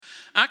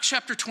Acts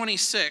chapter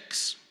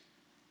 26,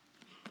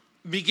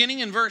 beginning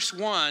in verse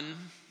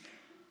 1,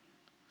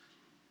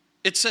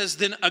 it says,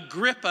 "Then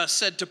Agrippa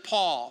said to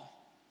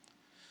Paul,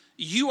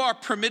 'You are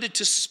permitted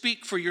to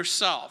speak for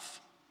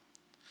yourself.'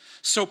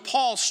 So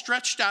Paul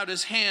stretched out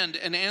his hand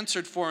and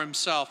answered for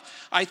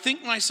himself, 'I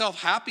think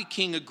myself happy,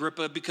 King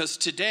Agrippa, because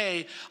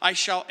today I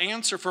shall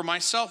answer for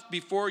myself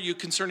before you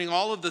concerning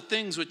all of the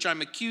things which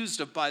I'm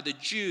accused of by the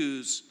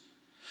Jews,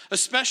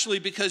 especially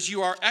because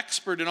you are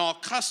expert in all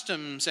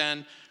customs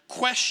and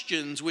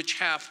questions which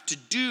have to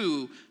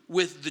do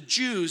with the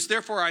Jews.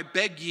 Therefore I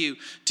beg you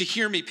to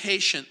hear me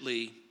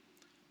patiently.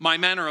 My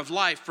manner of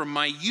life from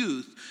my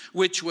youth,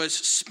 which was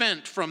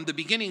spent from the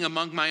beginning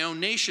among my own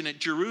nation at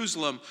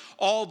Jerusalem,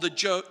 all the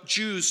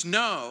Jews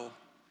know.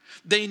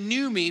 They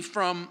knew me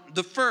from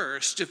the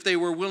first, if they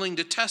were willing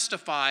to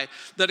testify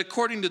that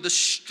according to the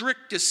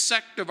strictest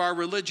sect of our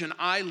religion,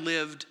 I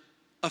lived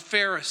a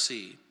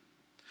Pharisee.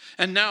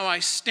 And now I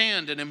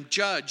stand and am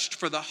judged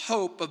for the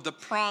hope of the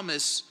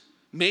promise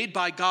made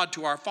by God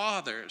to our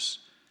fathers.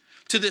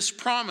 To this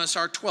promise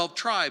our 12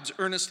 tribes,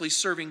 earnestly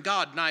serving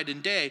God night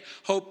and day,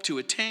 hope to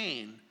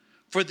attain.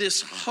 For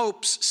this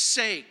hope's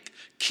sake,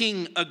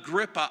 King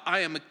Agrippa, I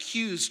am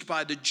accused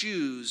by the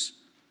Jews.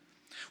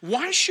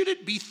 Why should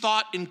it be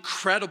thought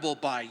incredible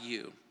by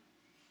you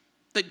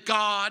that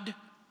God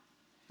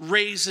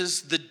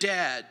raises the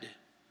dead?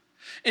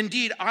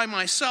 Indeed, I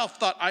myself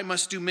thought I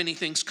must do many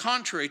things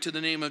contrary to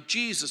the name of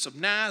Jesus of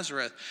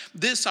Nazareth.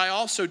 This I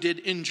also did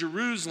in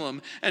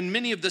Jerusalem, and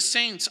many of the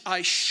saints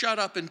I shut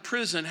up in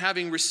prison,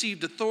 having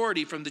received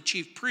authority from the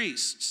chief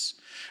priests.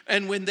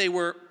 And when they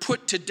were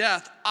put to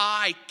death,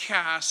 I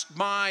cast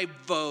my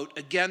vote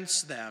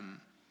against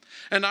them.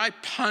 And I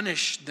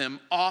punished them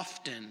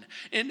often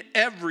in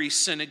every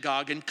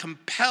synagogue and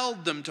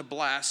compelled them to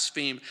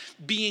blaspheme,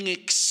 being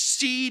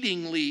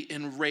exceedingly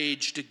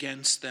enraged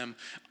against them.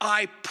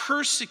 I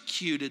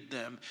persecuted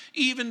them,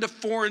 even to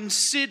foreign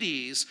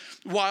cities,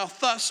 while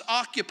thus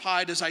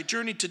occupied as I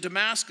journeyed to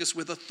Damascus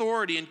with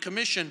authority and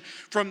commission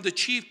from the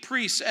chief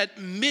priests. At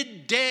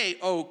midday,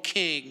 O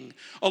king,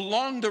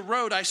 along the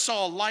road I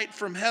saw a light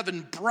from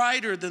heaven,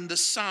 brighter than the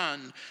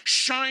sun,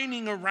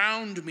 shining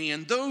around me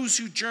and those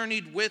who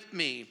journeyed with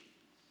me.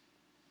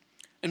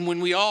 And when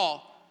we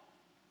all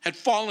had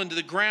fallen to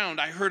the ground,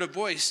 I heard a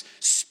voice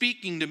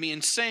speaking to me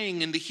and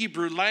saying in the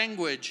Hebrew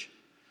language,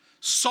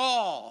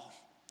 'Saul,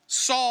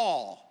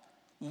 Saul,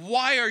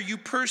 why are you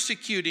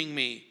persecuting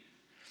me?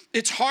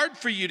 It's hard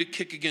for you to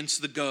kick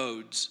against the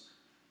goads.'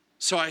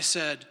 So I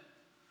said,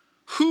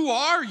 'Who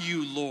are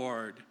you,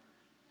 Lord?'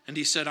 And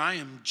he said, 'I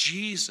am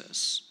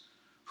Jesus,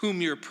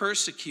 whom you're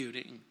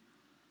persecuting.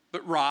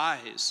 But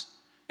rise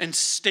and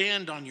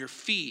stand on your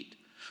feet.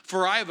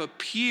 For I have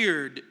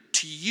appeared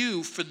to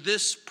you for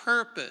this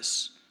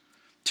purpose,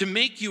 to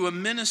make you a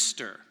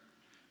minister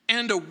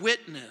and a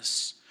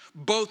witness,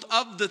 both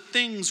of the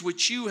things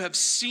which you have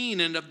seen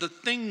and of the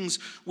things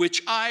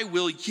which I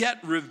will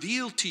yet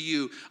reveal to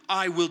you.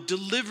 I will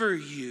deliver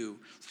you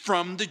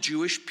from the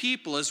Jewish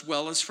people as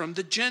well as from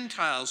the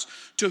Gentiles,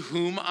 to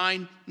whom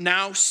I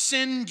now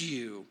send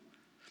you,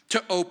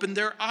 to open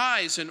their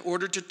eyes in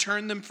order to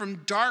turn them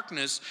from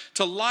darkness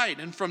to light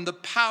and from the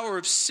power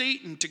of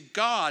Satan to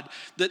God,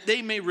 that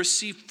they may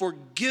receive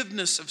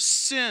forgiveness of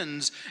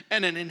sins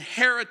and an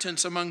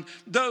inheritance among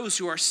those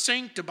who are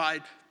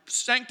sanctified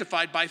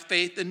by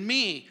faith in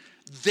me.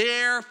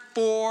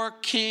 Therefore,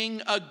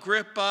 King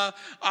Agrippa,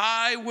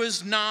 I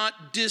was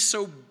not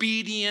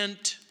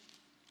disobedient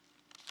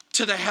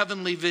to the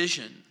heavenly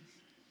vision."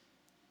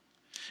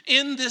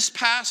 In this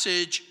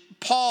passage,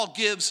 Paul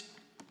gives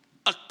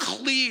a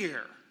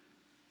clear,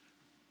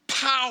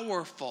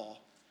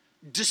 powerful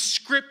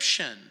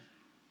description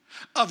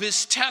of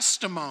his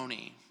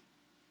testimony.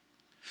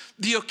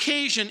 The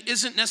occasion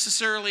isn't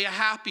necessarily a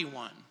happy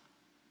one,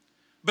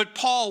 but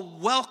Paul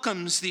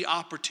welcomes the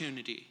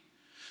opportunity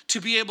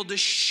to be able to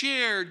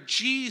share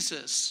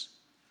Jesus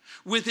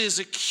with his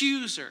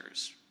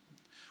accusers,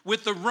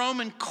 with the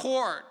Roman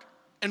court,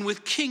 and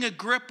with King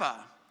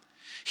Agrippa.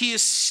 He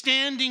is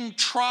standing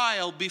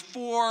trial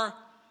before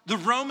the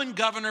Roman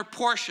governor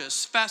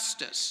Porcius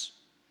Festus.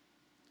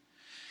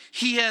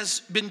 He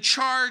has been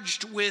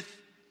charged with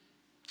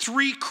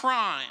 3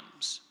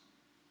 crimes.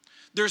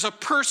 There's a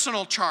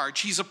personal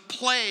charge. He's a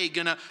plague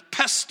and a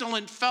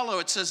pestilent fellow,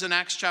 it says in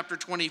Acts chapter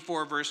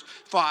 24, verse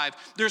 5.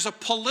 There's a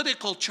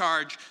political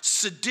charge,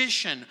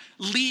 sedition,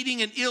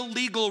 leading an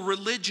illegal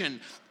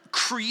religion,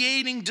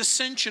 creating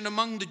dissension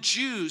among the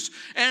Jews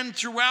and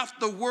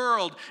throughout the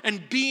world,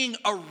 and being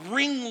a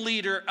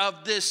ringleader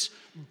of this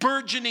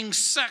burgeoning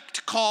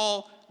sect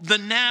called the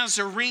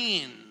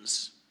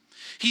Nazarenes.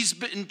 He's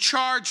been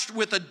charged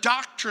with a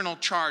doctrinal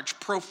charge,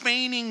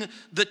 profaning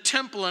the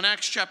temple in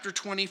Acts chapter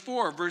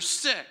 24, verse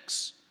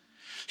 6.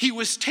 He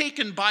was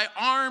taken by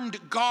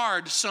armed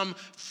guard. Some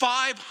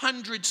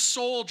 500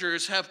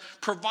 soldiers have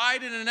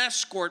provided an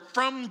escort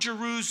from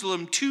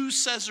Jerusalem to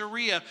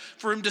Caesarea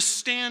for him to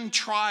stand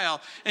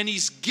trial, and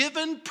he's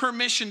given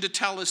permission to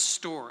tell his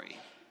story.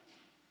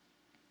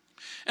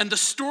 And the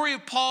story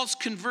of Paul's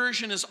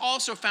conversion is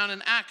also found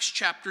in Acts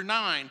chapter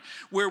 9,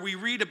 where we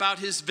read about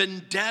his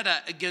vendetta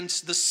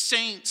against the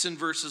saints in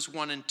verses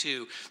 1 and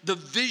 2, the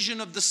vision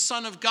of the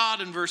Son of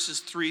God in verses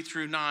 3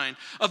 through 9,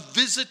 a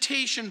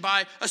visitation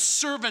by a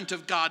servant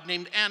of God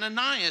named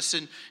Ananias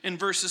in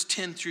verses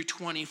 10 through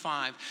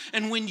 25.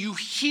 And when you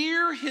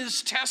hear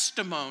his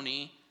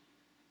testimony,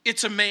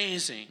 it's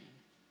amazing.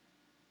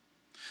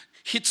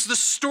 It's the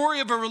story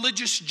of a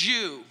religious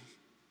Jew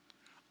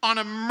on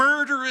a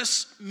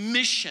murderous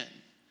mission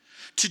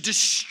to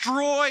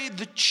destroy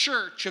the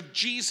church of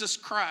Jesus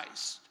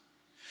Christ.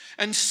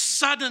 And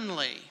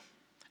suddenly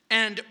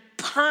and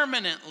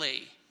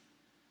permanently,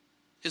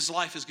 his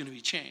life is going to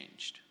be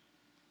changed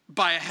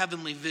by a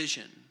heavenly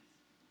vision.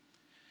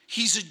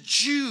 He's a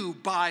Jew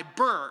by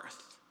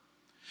birth.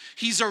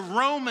 He's a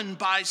Roman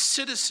by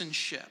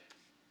citizenship.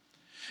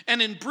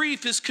 And in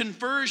brief, his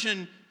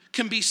conversion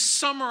can be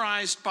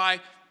summarized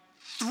by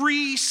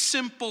 3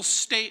 simple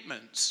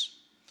statements.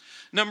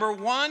 Number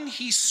 1,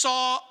 he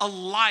saw a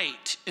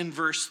light in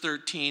verse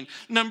 13.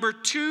 Number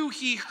 2,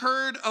 he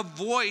heard a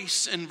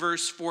voice in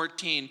verse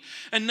 14.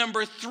 And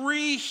number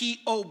 3,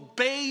 he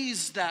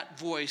obeys that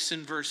voice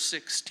in verse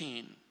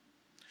 16.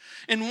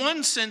 In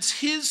one sense,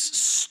 his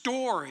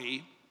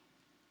story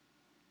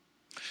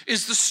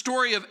is the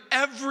story of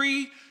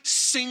every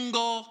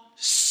single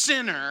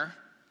sinner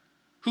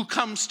who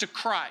comes to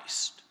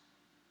Christ.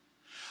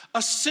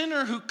 A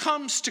sinner who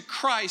comes to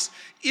Christ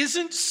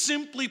isn't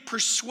simply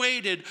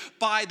persuaded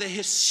by the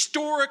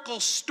historical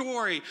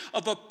story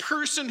of a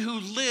person who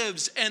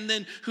lives and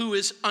then who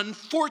is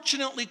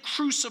unfortunately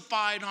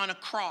crucified on a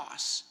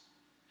cross.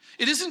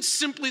 It isn't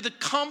simply the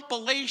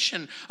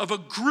compilation of a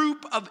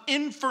group of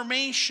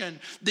information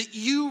that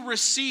you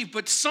receive,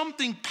 but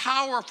something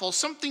powerful,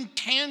 something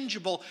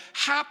tangible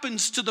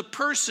happens to the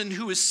person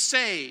who is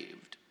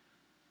saved.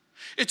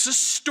 It's a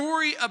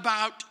story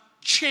about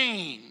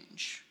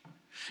change.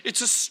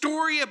 It's a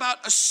story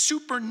about a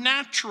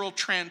supernatural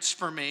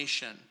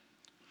transformation.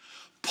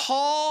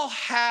 Paul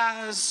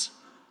has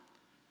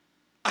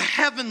a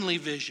heavenly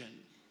vision.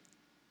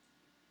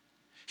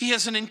 He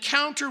has an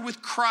encounter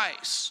with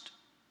Christ.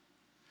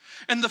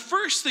 And the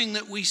first thing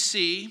that we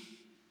see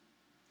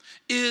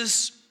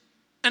is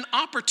an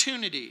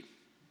opportunity,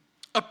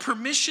 a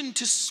permission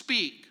to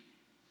speak.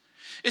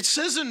 It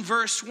says in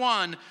verse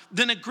 1,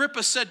 then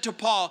Agrippa said to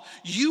Paul,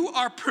 "You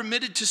are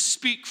permitted to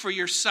speak for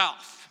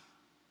yourself."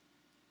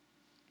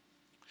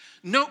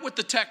 Note what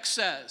the text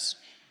says.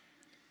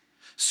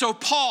 So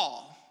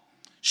Paul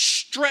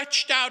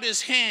stretched out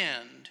his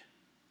hand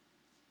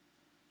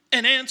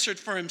and answered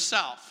for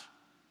himself.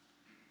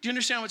 Do you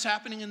understand what's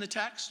happening in the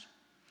text?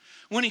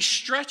 When he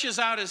stretches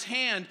out his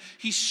hand,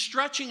 he's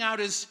stretching out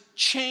his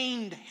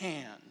chained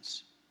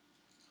hands.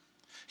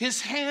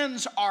 His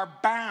hands are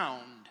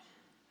bound.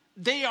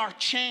 They are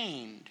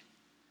chained.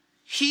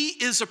 He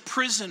is a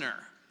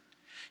prisoner.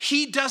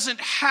 He doesn't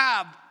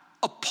have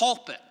a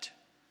pulpit.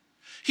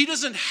 He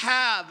doesn't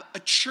have a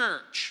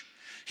church.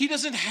 He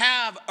doesn't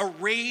have a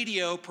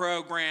radio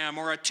program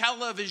or a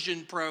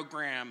television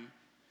program.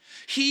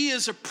 He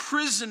is a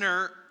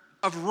prisoner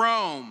of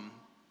Rome.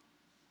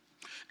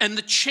 And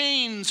the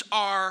chains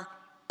are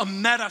a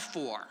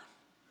metaphor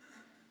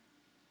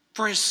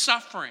for his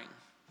suffering,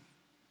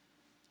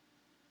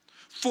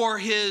 for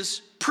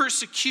his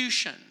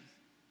persecution.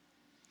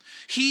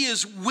 He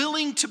is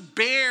willing to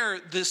bear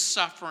this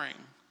suffering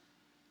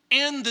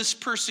and this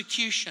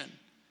persecution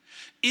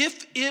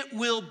if it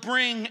will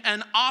bring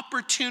an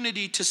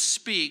opportunity to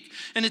speak.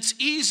 And it's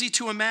easy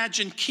to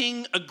imagine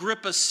King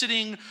Agrippa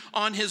sitting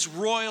on his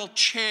royal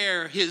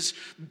chair, his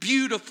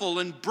beautiful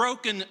and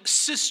broken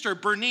sister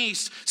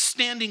Bernice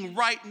standing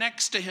right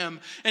next to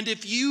him. And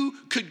if you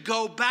could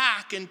go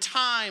back in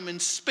time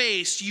and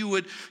space, you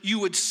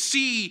would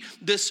see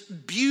this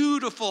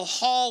beautiful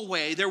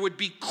hallway. There would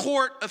be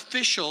court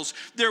officials.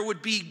 There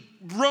would be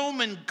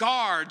Roman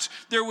guards.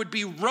 There would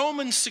be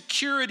Roman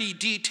security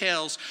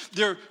details.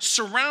 They're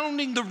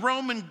surrounding the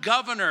Roman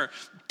governor.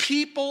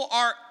 People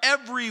are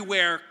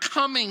everywhere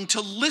coming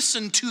to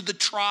listen to the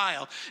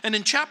trial. And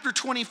in chapter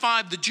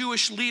 25, the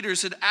Jewish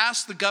leaders had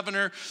asked the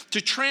governor to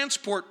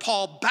transport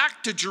Paul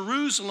back to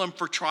Jerusalem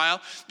for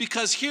trial,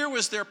 because here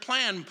was their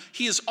plan.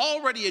 He has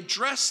already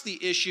addressed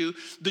the issue.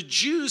 The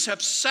Jews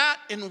have sat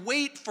in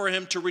wait for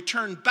him to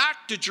return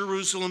back to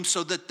Jerusalem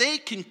so that they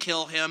can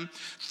kill him.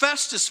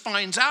 Festus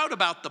finds out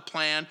about the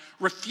plan,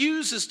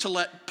 refuses to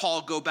let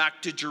Paul go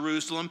back to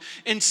Jerusalem,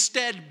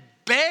 instead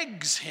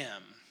begs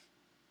him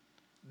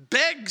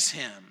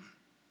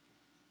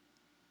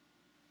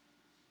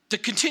to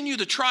continue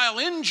the trial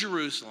in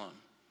Jerusalem.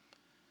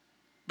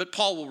 But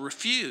Paul will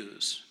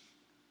refuse.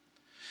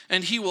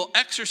 And he will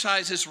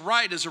exercise his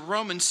right as a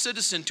Roman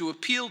citizen to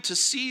appeal to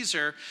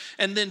Caesar.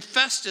 And then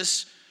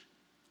Festus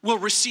will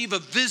receive a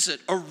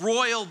visit, a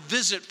royal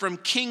visit from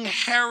King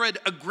Herod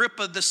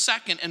Agrippa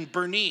II and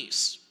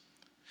Bernice.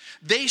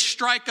 They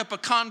strike up a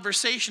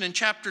conversation in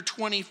chapter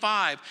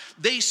 25.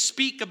 They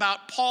speak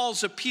about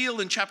Paul's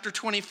appeal in chapter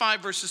 25,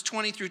 verses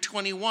 20 through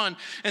 21.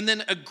 And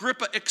then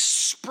Agrippa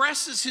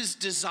expresses his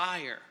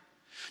desire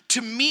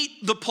to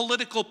meet the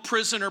political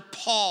prisoner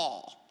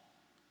Paul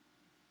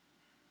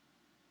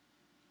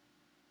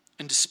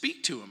and to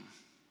speak to him.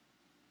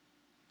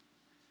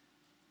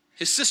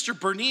 His sister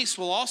Bernice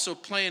will also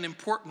play an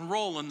important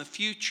role in the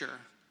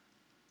future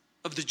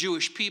of the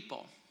Jewish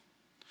people.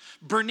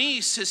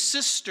 Bernice, his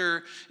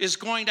sister, is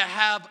going to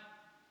have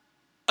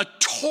a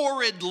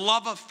torrid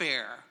love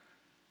affair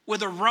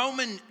with a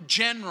Roman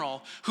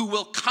general who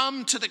will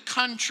come to the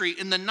country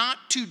in the not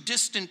too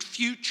distant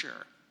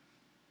future.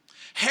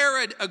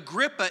 Herod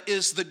Agrippa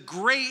is the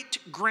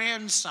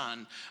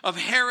great-grandson of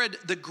Herod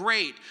the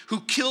Great,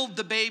 who killed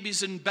the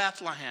babies in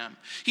Bethlehem.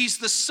 He's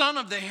the son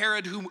of the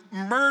Herod who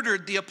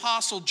murdered the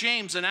apostle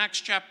James in Acts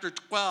chapter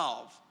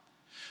 12.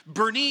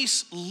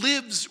 Bernice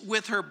lives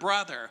with her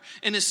brother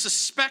and is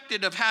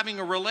suspected of having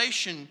a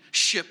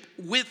relationship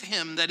with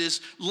him that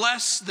is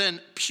less than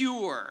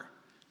pure.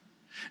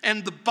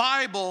 And the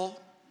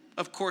Bible,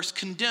 of course,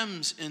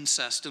 condemns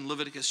incest in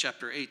Leviticus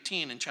chapter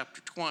 18 and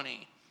chapter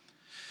 20.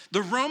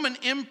 The Roman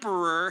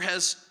emperor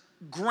has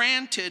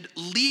granted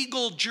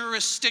legal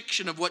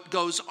jurisdiction of what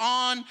goes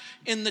on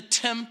in the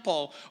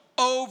temple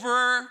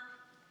over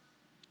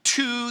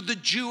to the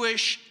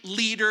Jewish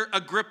leader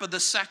Agrippa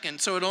II.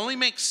 So it only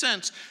makes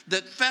sense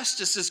that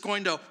Festus is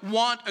going to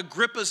want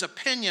Agrippa's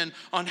opinion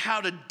on how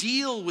to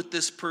deal with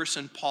this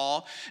person,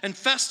 Paul. And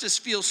Festus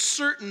feels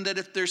certain that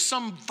if there's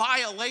some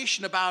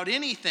violation about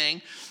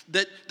anything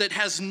that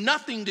has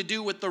nothing to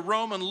do with the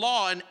Roman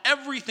law and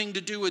everything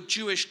to do with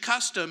Jewish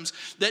customs,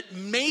 that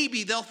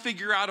maybe they'll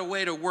figure out a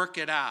way to work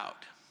it out.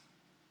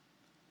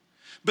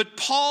 But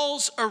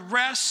Paul's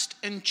arrest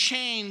and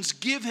chains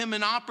give him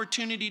an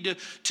opportunity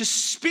to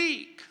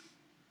speak.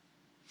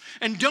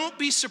 And don't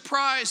be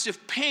surprised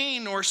if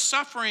pain or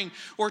suffering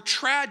or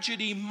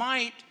tragedy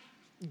might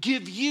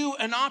give you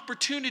an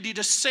opportunity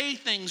to say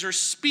things or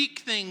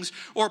speak things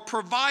or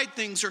provide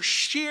things or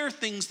share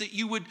things that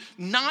you would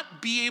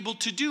not be able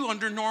to do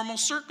under normal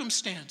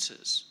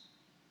circumstances.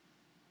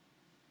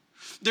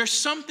 There's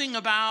something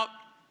about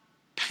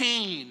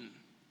pain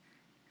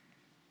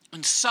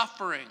and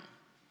suffering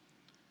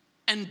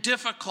and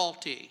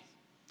difficulty.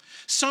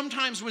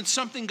 Sometimes when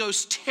something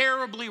goes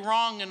terribly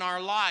wrong in our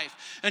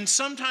life, and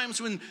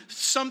sometimes when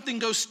something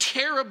goes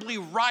terribly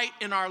right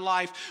in our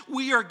life,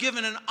 we are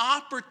given an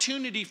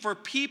opportunity for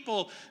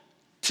people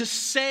to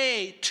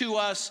say to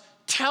us,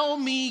 "Tell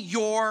me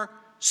your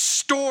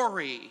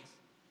story."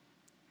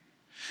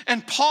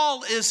 And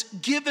Paul is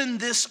given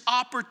this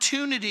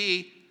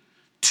opportunity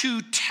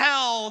to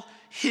tell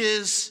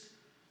his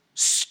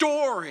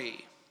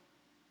story.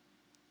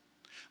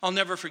 I'll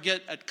never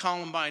forget at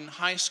Columbine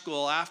High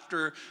School,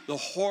 after the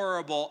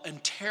horrible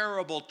and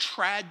terrible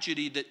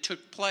tragedy that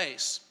took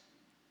place,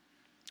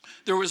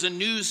 there was a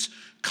news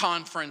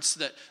conference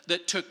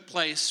that took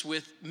place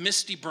with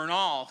Misty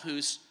Bernal,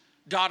 whose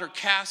daughter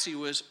Cassie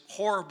was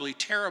horribly,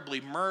 terribly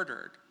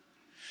murdered.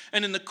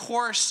 And in the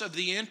course of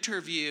the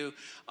interview,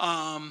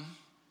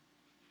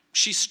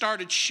 she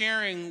started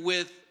sharing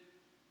with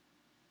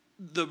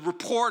the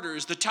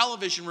reporters, the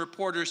television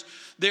reporters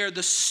there,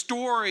 the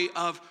story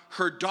of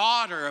her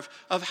daughter,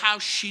 of how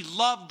she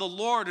loved the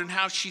Lord and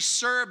how she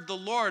served the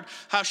Lord,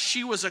 how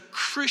she was a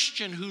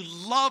Christian who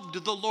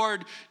loved the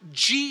Lord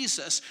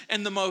Jesus.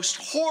 And the most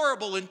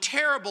horrible and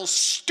terrible,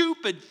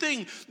 stupid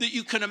thing that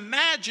you can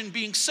imagine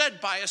being said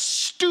by a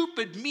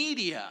stupid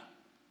media.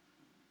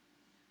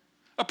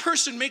 A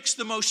person makes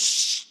the most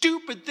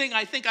stupid thing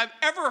I think I've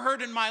ever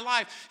heard in my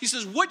life. He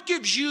says, "What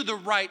gives you the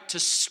right to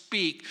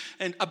speak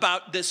and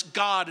about this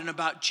God and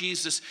about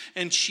Jesus?"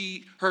 And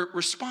her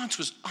response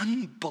was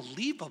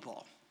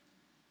unbelievable.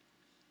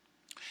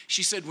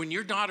 She said, "When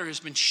your daughter has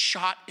been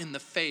shot in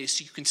the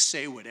face, you can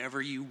say whatever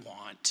you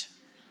want."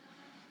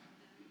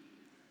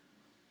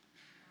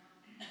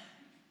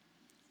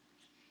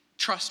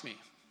 Trust me,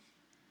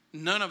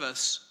 none of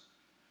us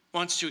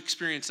wants to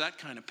experience that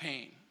kind of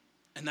pain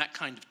and that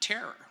kind of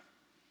terror.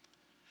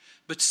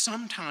 But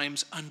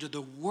sometimes, under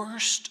the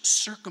worst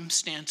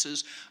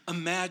circumstances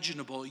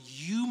imaginable,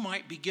 you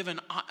might be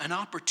given an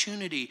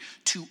opportunity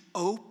to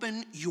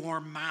open your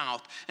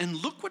mouth. And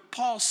look what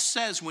Paul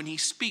says when he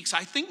speaks.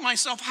 "I think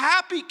myself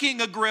happy,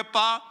 King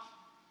Agrippa,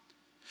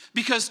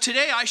 because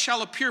today I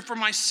shall appear for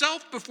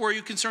myself before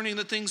you concerning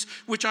the things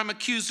which I'm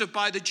accused of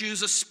by the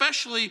Jews,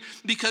 especially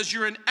because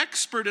you're an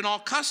expert in all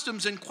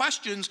customs and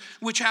questions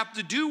which have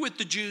to do with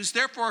the Jews.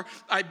 Therefore,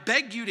 I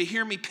beg you to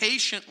hear me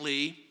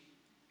patiently."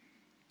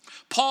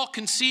 Paul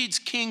concedes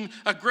King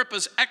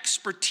Agrippa's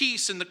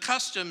expertise in the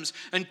customs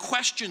and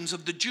questions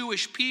of the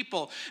Jewish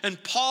people,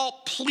 and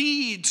Paul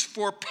pleads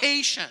for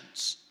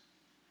patience.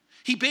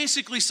 He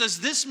basically says,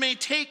 "This may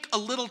take a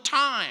little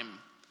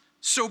time,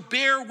 so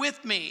bear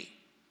with me."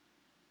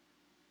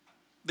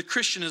 The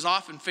Christian is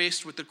often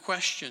faced with the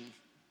question,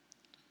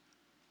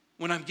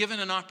 when I'm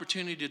given an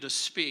opportunity to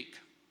speak,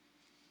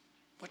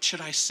 what should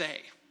I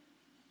say?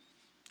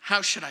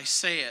 How should I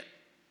say it?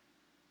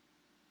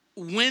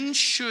 When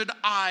should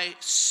I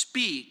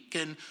speak?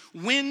 And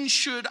when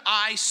should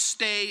I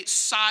stay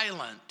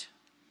silent?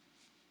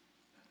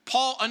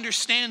 Paul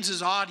understands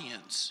his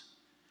audience.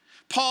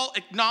 Paul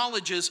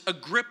acknowledges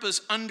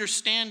Agrippa's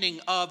understanding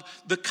of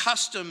the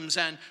customs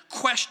and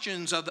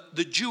questions of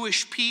the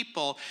Jewish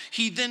people.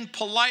 He then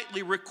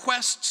politely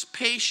requests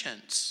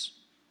patience.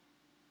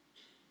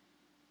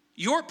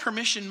 Your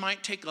permission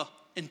might take an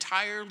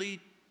entirely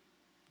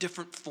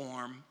different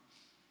form,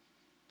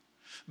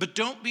 but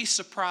don't be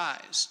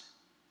surprised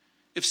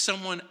if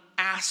someone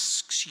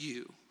asks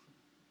you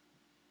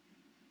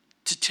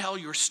to tell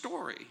your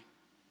story.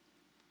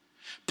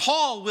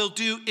 Paul will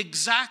do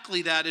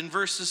exactly that in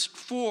verses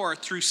 4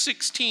 through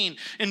 16.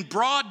 In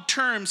broad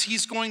terms,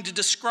 he's going to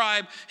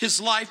describe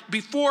his life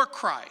before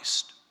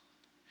Christ.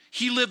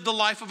 He lived the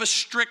life of a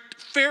strict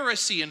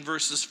Pharisee in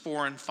verses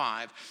 4 and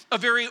 5, a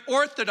very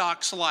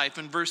orthodox life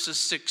in verses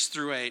 6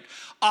 through 8,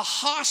 a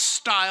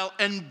hostile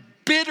and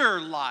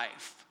bitter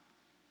life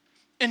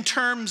in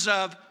terms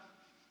of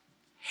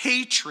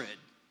hatred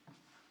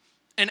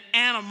and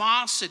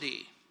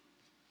animosity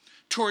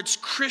towards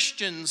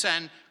Christians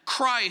and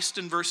Christ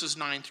in verses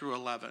 9 through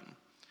 11.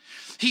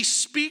 He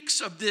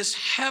speaks of this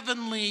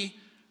heavenly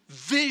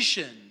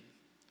vision,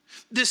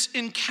 this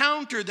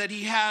encounter that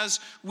he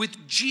has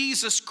with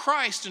Jesus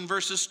Christ in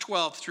verses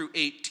 12 through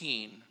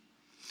 18.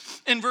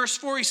 In verse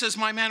 4, he says,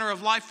 my manner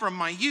of life from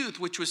my youth,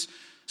 which was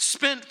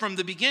spent from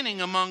the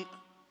beginning among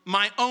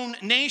my own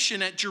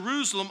nation at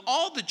Jerusalem,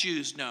 all the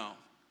Jews know.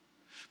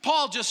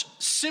 Paul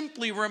just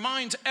simply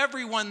reminds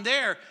everyone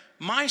there,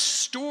 my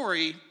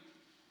story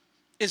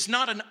is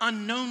not an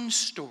unknown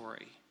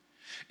story.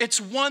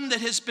 It's one that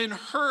has been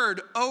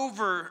heard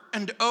over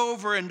and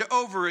over and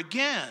over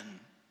again.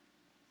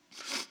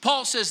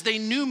 Paul says they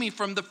knew me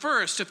from the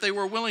first if they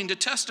were willing to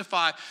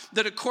testify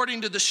that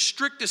according to the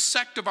strictest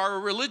sect of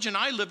our religion,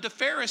 I lived a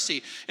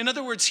Pharisee. In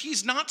other words,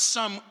 he's not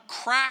some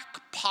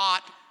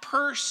crackpot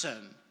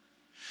person.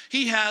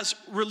 He has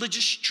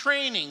religious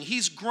training.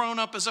 He's grown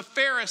up as a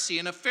Pharisee.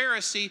 And a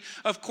Pharisee,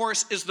 of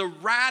course, is the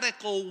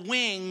radical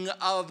wing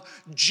of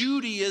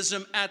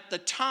Judaism at the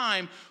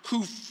time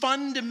who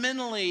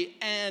fundamentally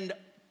and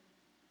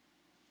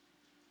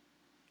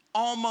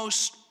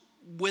almost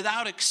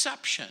without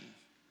exception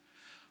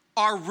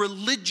are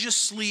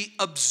religiously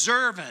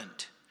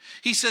observant.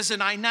 He says,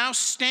 and I now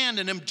stand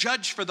and am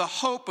judged for the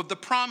hope of the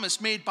promise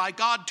made by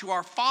God to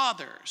our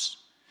fathers.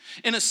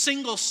 In a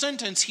single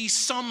sentence, he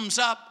sums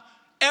up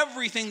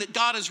everything that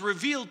God has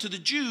revealed to the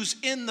Jews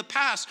in the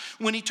past.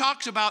 When he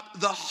talks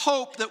about the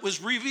hope that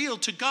was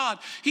revealed to God,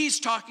 he's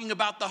talking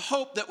about the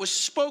hope that was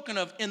spoken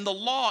of in the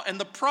law and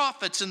the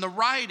prophets and the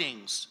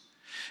writings.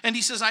 And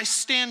he says, I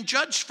stand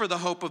judged for the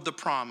hope of the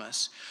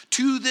promise.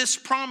 To this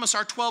promise,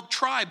 our 12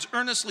 tribes,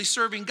 earnestly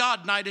serving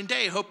God night and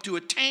day, hope to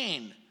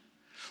attain.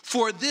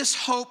 For this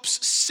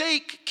hope's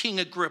sake, King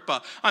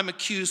Agrippa, I'm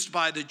accused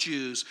by the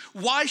Jews.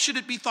 Why should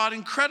it be thought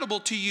incredible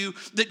to you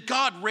that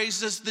God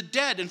raises the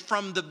dead? And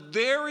from the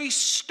very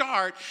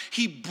start,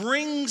 he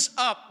brings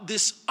up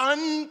this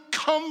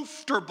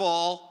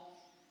uncomfortable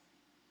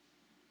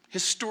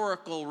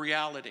historical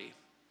reality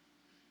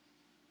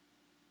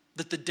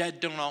that the dead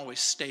don't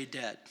always stay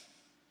dead,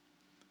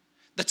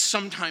 that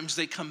sometimes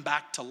they come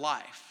back to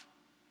life.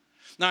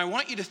 Now, I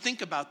want you to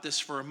think about this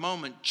for a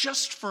moment,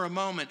 just for a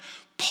moment.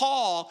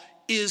 Paul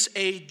is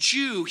a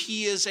Jew.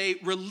 He is a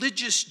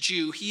religious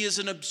Jew. He is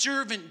an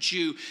observant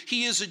Jew.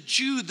 He is a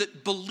Jew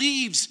that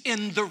believes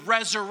in the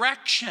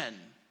resurrection.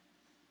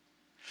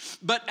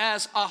 But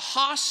as a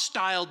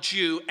hostile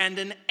Jew and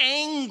an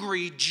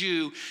angry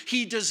Jew,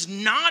 he does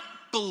not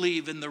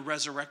believe in the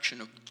resurrection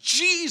of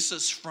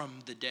Jesus from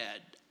the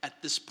dead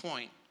at this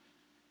point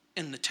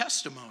in the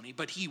testimony,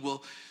 but he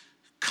will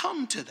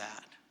come to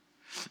that.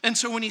 And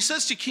so when he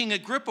says to King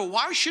Agrippa,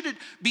 why should it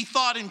be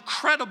thought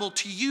incredible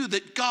to you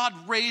that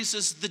God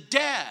raises the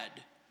dead?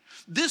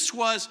 This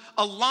was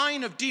a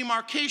line of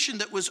demarcation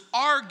that was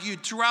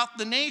argued throughout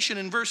the nation.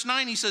 In verse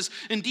 9, he says,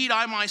 indeed,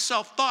 I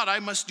myself thought I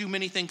must do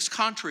many things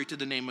contrary to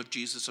the name of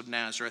Jesus of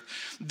Nazareth.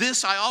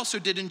 This I also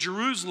did in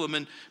Jerusalem,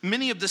 and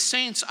many of the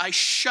saints I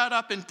shut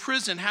up in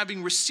prison,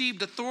 having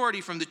received authority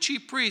from the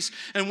chief priests.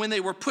 And when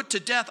they were put to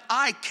death,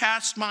 I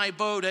cast my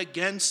vote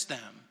against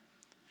them.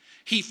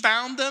 He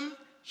found them.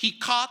 He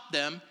caught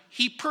them,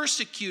 he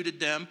persecuted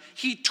them,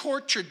 he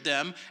tortured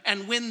them,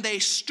 and when they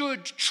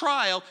stood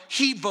trial,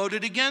 he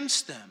voted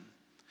against them.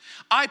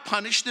 I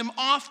punished them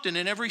often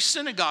in every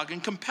synagogue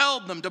and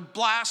compelled them to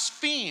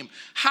blaspheme.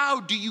 How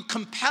do you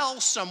compel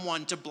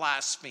someone to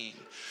blaspheme?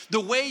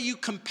 The way you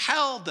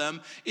compel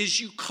them is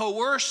you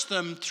coerce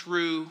them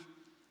through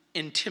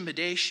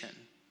intimidation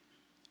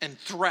and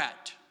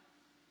threat.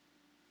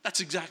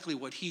 That's exactly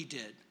what he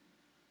did.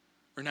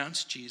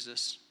 Renounce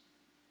Jesus.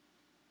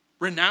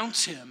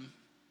 Renounce him.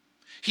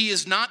 He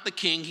is not the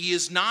king. He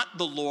is not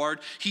the Lord.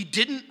 He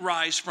didn't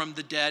rise from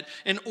the dead.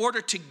 In order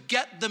to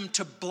get them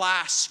to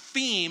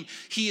blaspheme,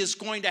 he is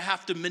going to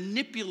have to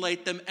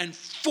manipulate them and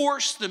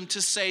force them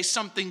to say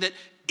something that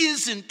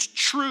isn't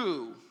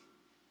true.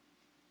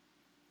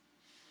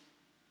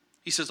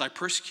 He says, I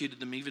persecuted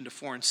them even to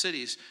foreign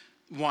cities.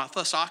 While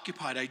thus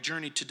occupied, I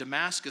journeyed to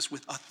Damascus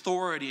with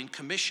authority and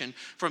commission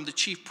from the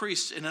chief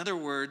priests. In other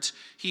words,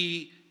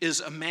 he is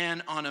a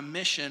man on a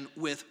mission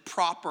with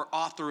proper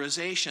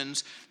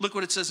authorizations. Look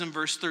what it says in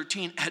verse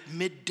 13. At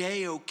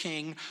midday, O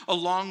king,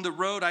 along the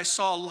road I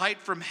saw a light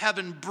from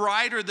heaven,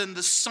 brighter than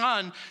the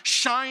sun,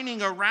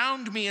 shining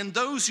around me and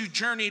those who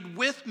journeyed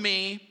with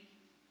me.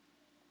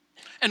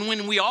 And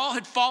when we all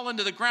had fallen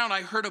to the ground,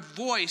 I heard a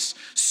voice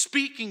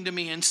speaking to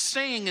me and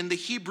saying in the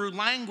Hebrew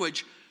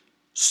language,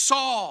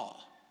 Saul,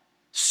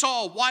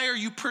 Saul, why are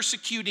you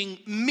persecuting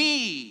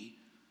me?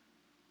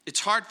 It's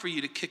hard for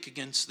you to kick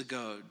against the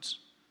goads.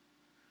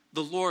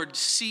 The Lord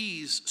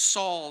sees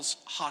Saul's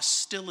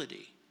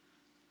hostility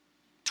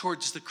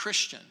towards the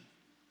Christian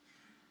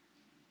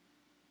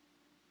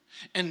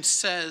and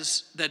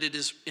says that it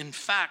is in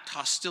fact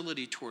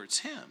hostility towards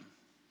him.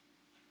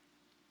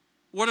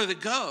 What are the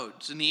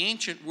goads? In the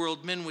ancient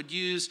world, men would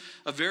use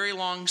a very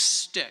long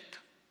stick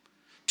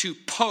to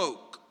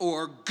poke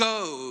or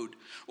goad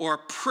or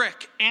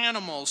prick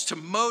animals to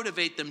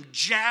motivate them,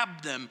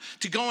 jab them,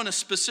 to go in a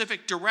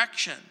specific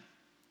direction.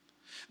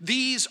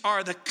 These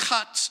are the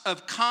cuts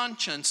of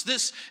conscience.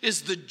 This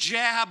is the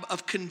jab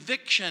of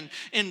conviction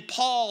in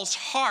Paul's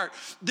heart.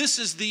 This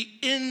is the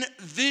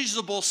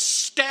invisible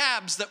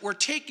stabs that were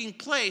taking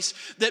place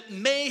that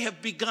may have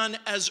begun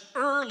as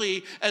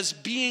early as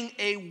being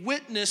a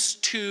witness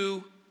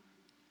to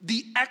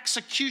the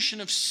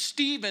execution of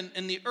Stephen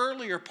in the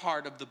earlier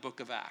part of the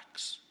book of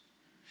Acts.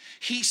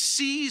 He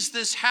sees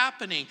this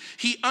happening.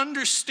 He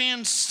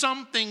understands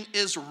something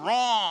is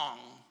wrong.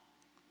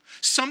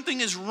 Something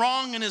is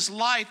wrong in his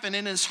life and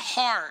in his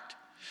heart.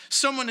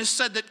 Someone has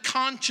said that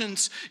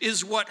conscience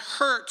is what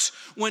hurts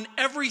when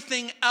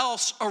everything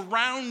else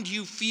around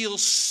you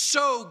feels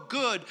so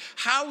good.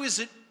 How is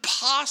it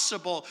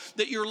possible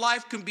that your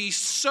life can be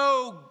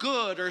so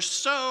good or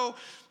so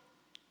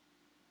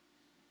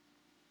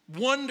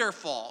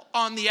wonderful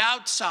on the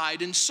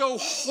outside and so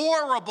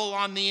horrible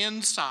on the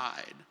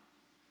inside?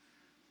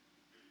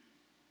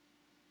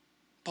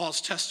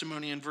 Paul's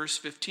testimony in verse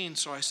 15,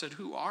 so I said,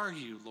 who are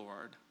you,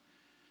 Lord?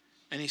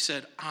 And he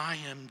said, I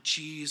am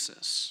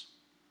Jesus,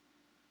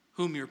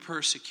 whom you're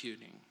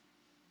persecuting.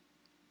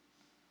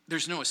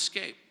 There's no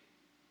escape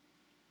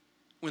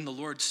when the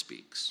Lord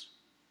speaks.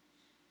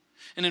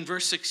 And in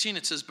verse 16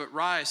 it says, but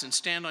rise and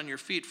stand on your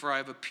feet, for I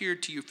have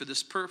appeared to you for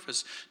this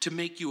purpose, to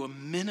make you a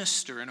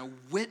minister and a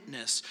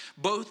witness,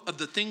 both of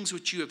the things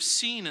which you have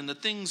seen and the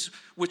things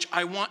which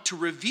I want to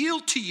reveal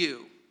to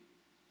you.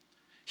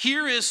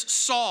 Here is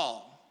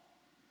Saul,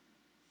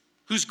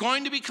 who's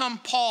going to become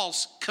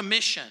Paul's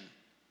commission.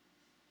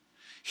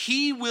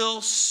 He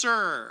will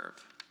serve.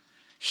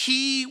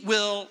 He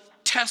will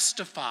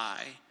testify.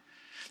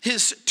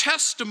 His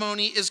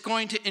testimony is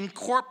going to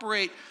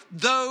incorporate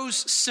those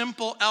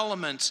simple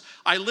elements.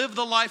 I live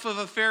the life of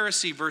a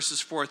Pharisee,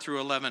 verses 4 through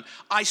 11.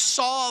 I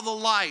saw the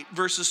light,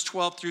 verses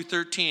 12 through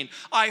 13.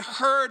 I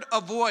heard a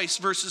voice,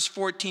 verses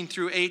 14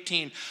 through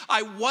 18.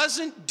 I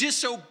wasn't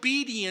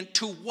disobedient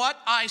to what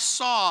I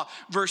saw,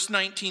 verse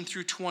 19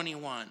 through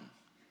 21.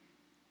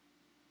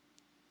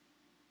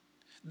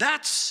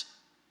 That's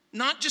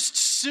not just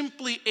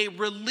simply a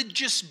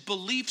religious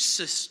belief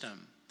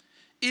system.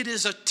 It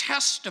is a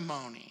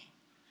testimony.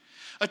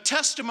 A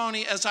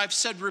testimony, as I've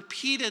said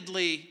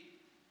repeatedly,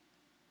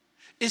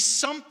 is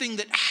something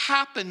that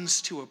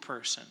happens to a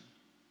person.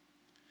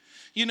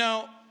 You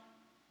know,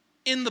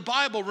 in the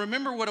Bible,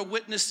 remember what a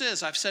witness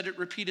is. I've said it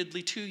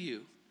repeatedly to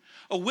you.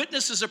 A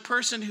witness is a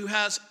person who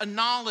has a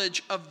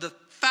knowledge of the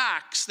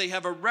facts. They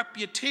have a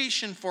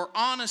reputation for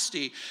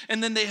honesty,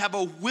 and then they have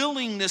a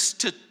willingness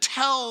to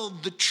tell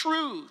the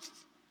truth.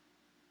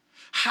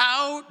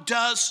 How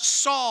does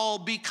Saul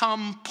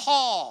become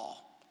Paul?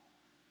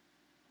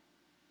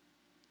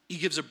 He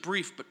gives a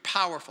brief but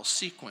powerful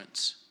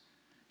sequence.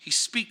 He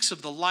speaks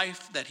of the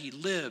life that he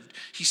lived.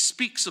 He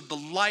speaks of the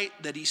light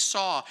that he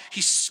saw.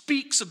 He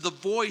speaks of the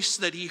voice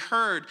that he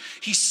heard.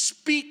 He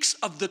speaks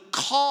of the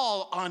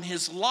call on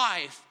his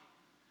life.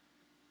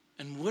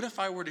 And what if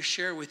I were to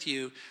share with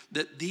you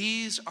that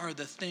these are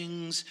the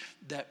things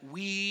that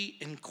we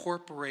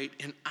incorporate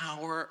in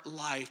our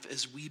life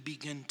as we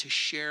begin to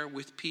share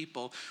with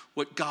people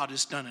what God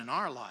has done in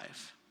our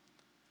life?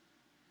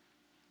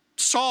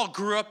 Saul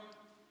grew up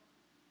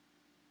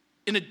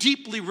in a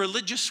deeply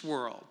religious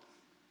world.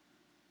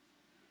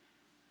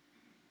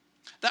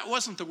 That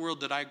wasn't the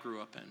world that I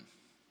grew up in.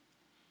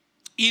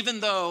 Even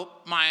though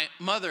my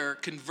mother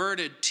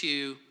converted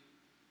to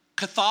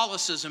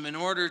Catholicism in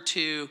order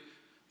to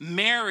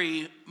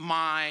marry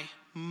my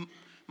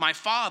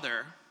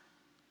father,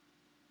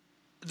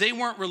 they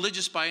weren't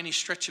religious by any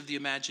stretch of the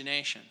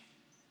imagination.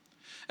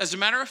 As a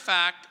matter of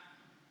fact,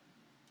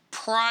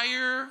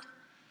 prior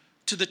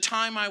to the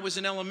time I was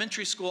in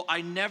elementary school,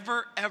 I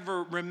never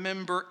ever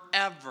remember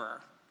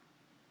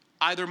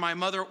either my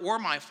mother or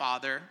my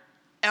father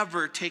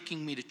ever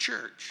taking me to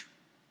church.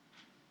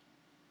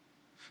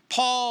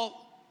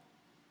 Paul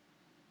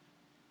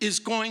is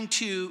going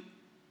to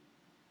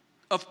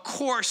of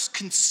course,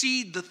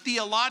 concede the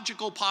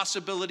theological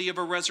possibility of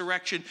a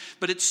resurrection,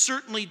 but it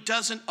certainly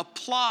doesn't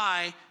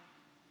apply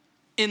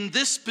in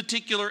this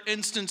particular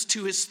instance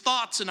to his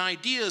thoughts and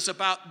ideas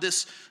about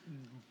this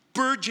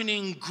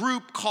burgeoning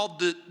group called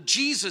the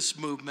Jesus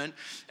movement.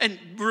 And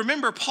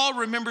remember, Paul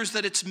remembers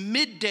that it's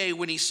midday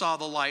when he saw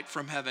the light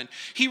from heaven.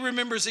 He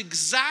remembers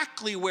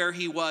exactly where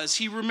he was.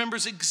 He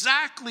remembers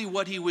exactly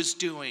what he was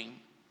doing.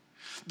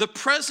 The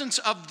presence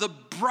of the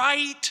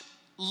bright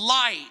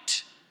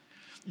light,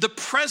 the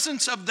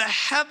presence of the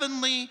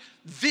heavenly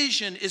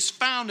vision is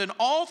found in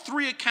all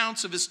three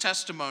accounts of his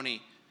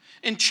testimony.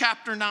 In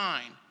chapter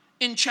 9,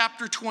 in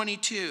chapter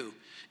 22,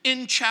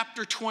 in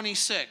chapter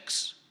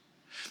 26.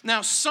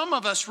 Now, some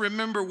of us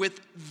remember with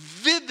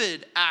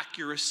vivid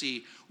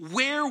accuracy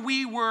where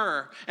we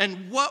were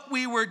and what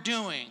we were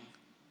doing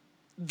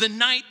the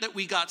night that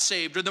we got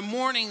saved, or the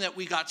morning that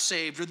we got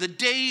saved, or the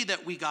day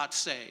that we got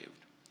saved.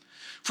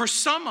 For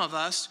some of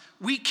us,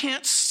 we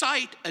can't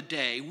cite a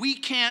day. We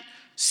can't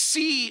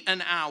see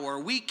an hour.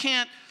 We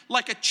can't,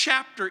 like a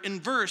chapter in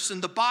verse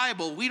in the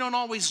Bible, we don't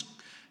always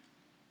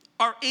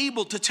are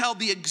able to tell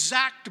the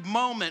exact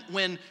moment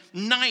when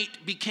night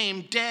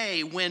became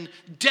day, when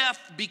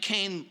death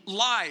became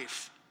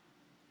life.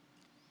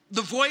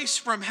 The voice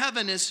from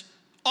heaven is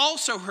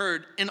also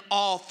heard in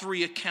all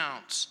three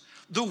accounts.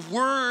 The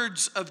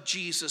words of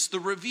Jesus, the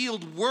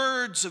revealed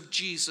words of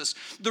Jesus,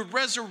 the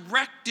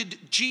resurrected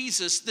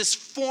Jesus, this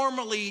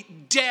formerly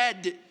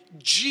dead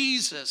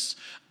Jesus,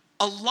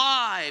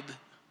 alive.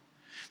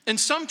 And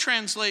some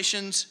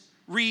translations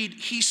read,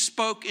 he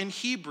spoke in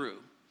Hebrew.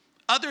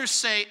 Others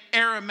say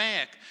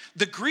Aramaic.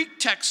 The Greek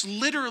text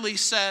literally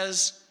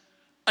says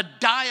a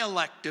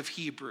dialect of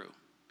Hebrew,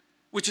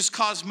 which has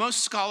caused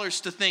most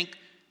scholars to think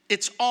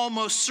it's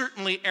almost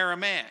certainly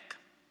Aramaic.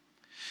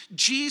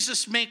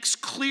 Jesus makes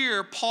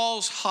clear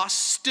Paul's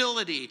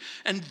hostility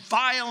and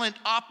violent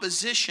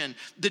opposition.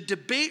 The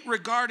debate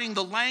regarding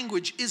the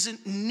language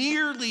isn't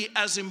nearly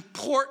as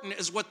important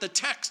as what the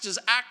text is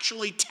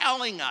actually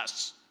telling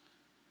us,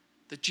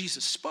 that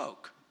Jesus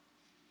spoke.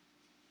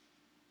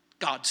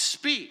 God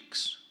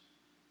speaks.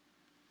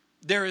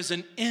 There is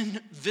an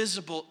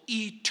invisible,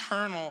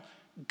 eternal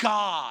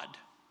God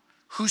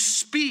who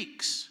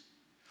speaks,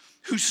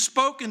 who's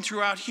spoken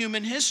throughout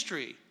human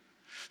history,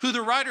 who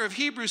the writer of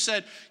Hebrews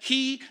said,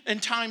 he in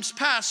times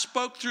past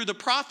spoke through the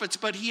prophets,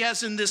 but he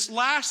has in this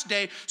last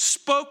day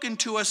spoken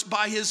to us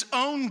by his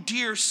own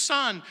dear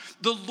Son.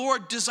 The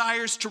Lord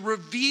desires to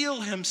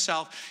reveal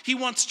himself. He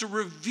wants to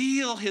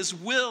reveal his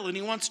will, and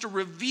he wants to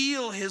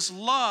reveal his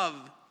love.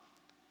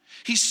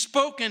 He's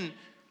spoken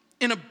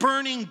in a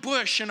burning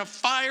bush, in a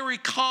fiery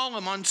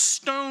column, on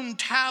stone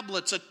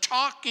tablets, a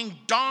talking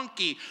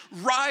donkey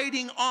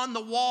riding on the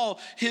wall.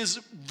 His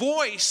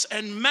voice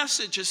and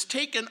message has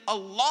taken a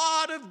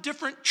lot of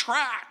different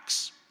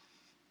tracks.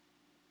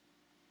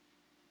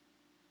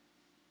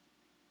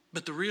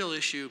 But the real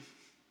issue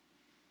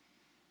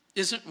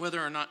isn't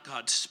whether or not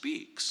God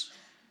speaks,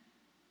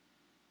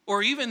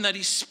 or even that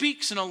he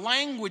speaks in a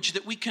language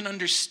that we can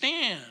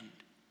understand,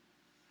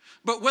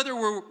 but whether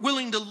we're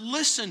willing to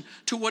listen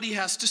to what he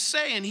has to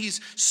say. And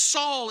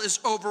Saul is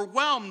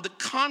overwhelmed. The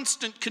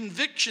constant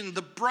conviction,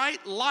 the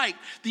bright light,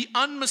 the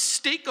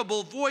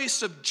unmistakable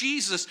voice of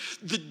Jesus,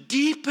 the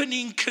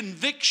deepening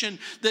conviction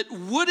that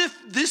what if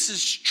this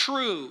is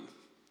true?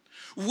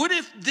 What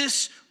if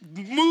this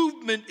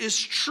movement is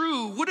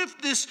true? What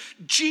if this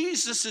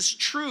Jesus is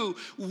true?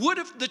 What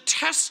if the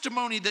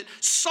testimony that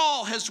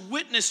Saul has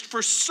witnessed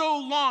for so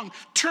long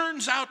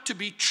turns out to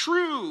be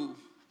true?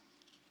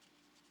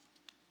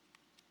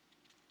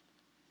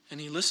 And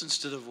he listens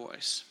to the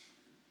voice.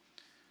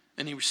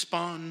 And he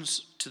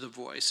responds to the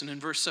voice. And in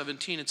verse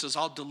 17 it says,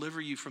 I'll deliver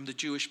you from the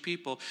Jewish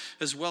people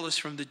as well as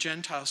from the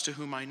Gentiles to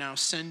whom I now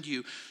send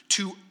you,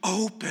 to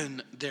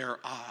open their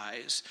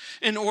eyes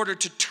in order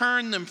to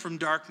turn them from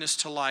darkness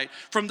to light,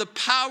 from the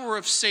power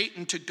of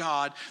Satan to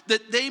God,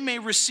 that they may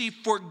receive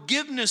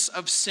forgiveness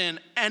of sin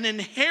and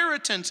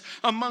inheritance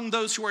among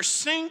those who are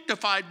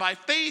sanctified by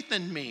faith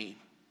in me.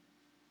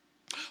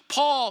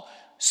 Paul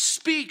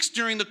speaks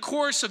during the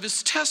course of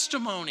his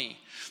testimony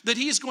that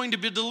he is going to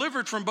be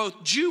delivered from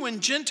both Jew and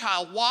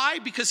Gentile. Why?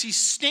 Because he's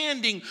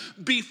standing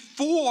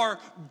before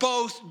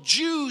both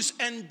Jews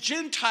and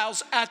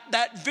Gentiles at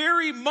that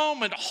very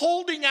moment,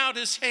 holding out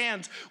his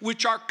hands,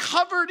 which are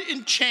covered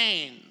in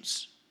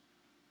chains.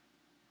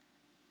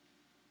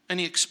 And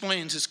he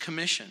explains his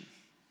commission.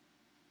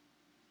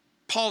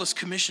 Paul is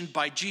commissioned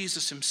by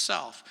Jesus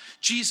himself.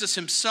 Jesus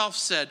himself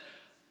said,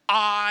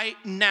 I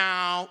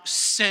now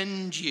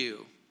send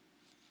you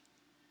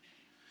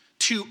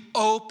to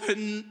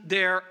open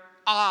their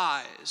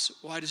eyes.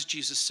 Why does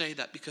Jesus say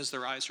that? Because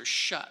their eyes are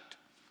shut.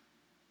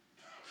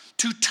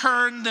 To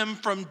turn them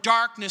from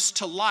darkness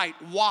to light.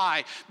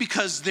 Why?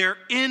 Because they're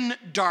in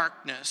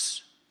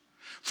darkness.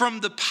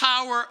 From the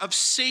power of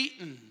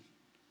Satan.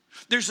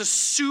 There's a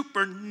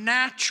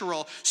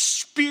supernatural,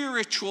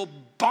 spiritual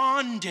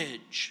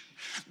bondage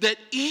that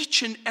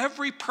each and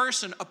every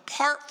person,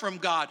 apart from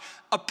God,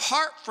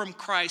 apart from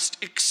Christ,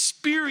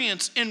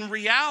 experience in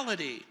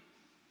reality.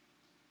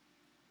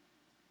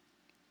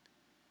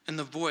 And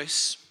the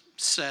voice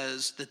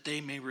says that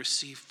they may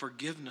receive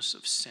forgiveness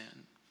of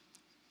sin.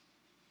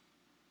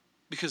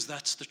 Because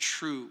that's the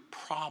true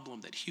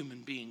problem that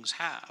human beings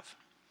have.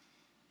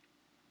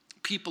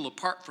 People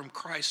apart from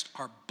Christ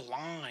are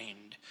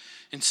blind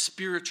in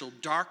spiritual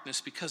darkness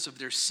because of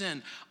their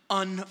sin,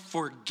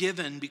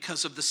 unforgiven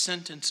because of the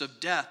sentence of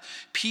death.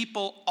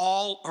 People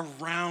all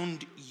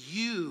around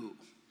you,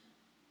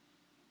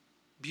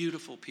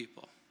 beautiful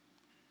people,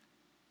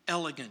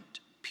 elegant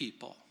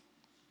people,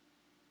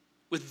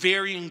 with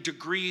varying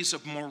degrees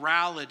of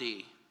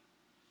morality,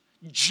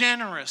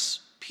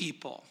 generous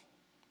people.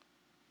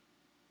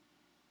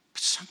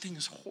 But something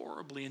is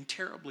horribly and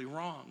terribly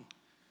wrong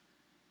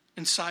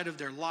inside of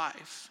their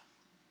life.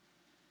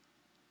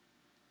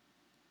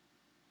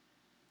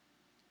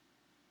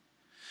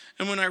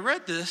 And when I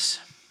read this,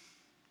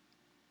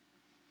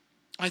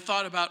 I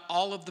thought about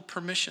all of the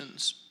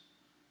permissions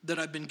that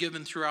I've been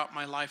given throughout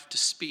my life to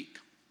speak,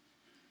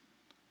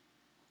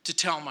 to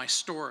tell my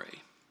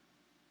story.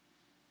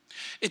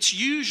 It's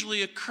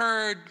usually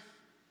occurred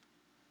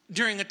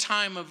during a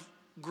time of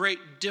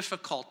great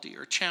difficulty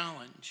or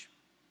challenge.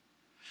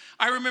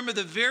 I remember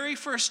the very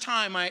first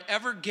time I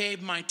ever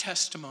gave my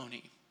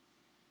testimony.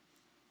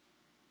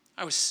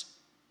 I was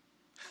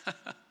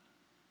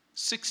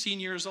 16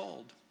 years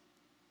old.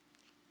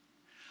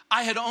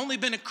 I had only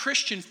been a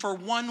Christian for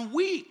 1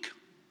 week.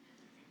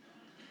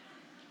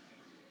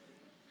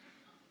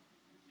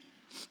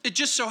 It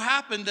just so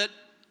happened that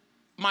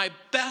my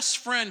best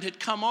friend had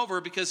come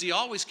over, because he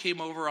always came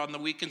over on the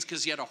weekends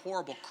because he had a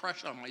horrible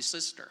crush on my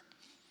sister.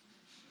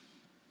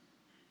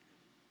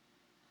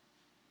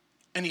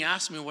 And he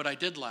asked me what I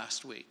did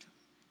last week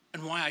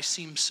and why I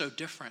seemed so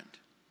different.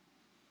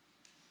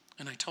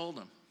 And I told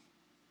him.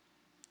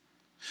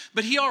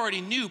 But he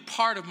already knew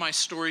part of my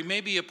story,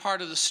 maybe a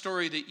part of the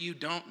story that you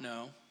don't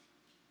know.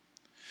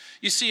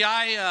 You see,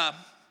 I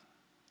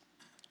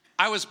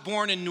was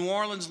born in New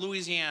Orleans,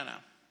 Louisiana,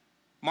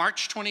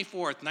 March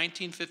 24th,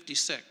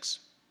 1956.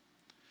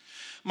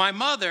 My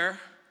mother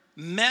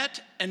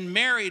met and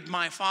married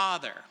my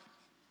father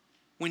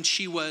when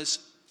she was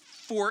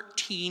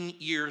 14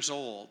 years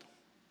old.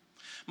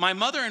 My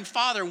mother and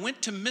father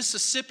went to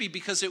Mississippi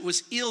because it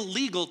was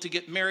illegal to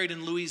get married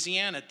in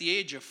Louisiana at the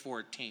age of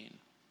 14.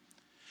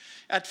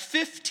 At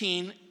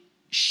 15,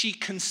 she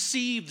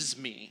conceives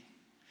me.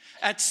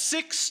 At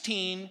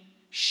 16,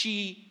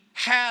 she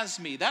has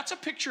me. That's a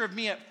picture of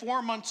me at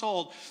 4 months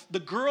old. The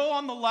girl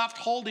on the left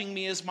holding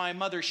me is my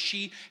mother.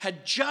 She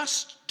had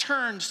just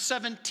turned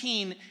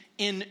 17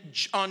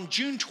 on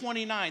June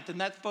 29th,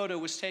 and that photo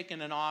was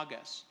taken in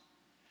August.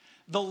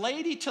 The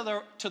lady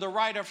to the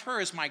right of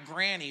her is my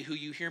granny, who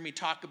you hear me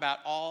talk about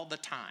all the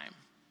time.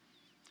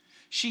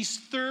 She's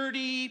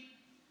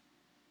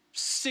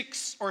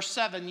 36 or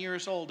 7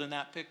 years old in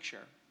that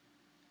picture.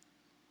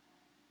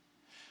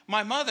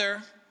 My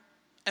mother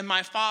and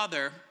my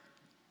father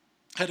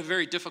had a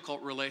very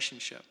difficult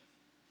relationship.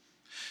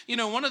 You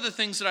know, one of the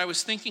things that I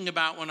was thinking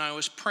about when I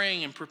was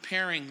praying and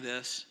preparing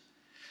this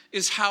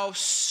is how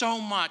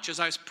so much, as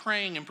I was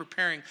praying and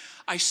preparing,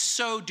 I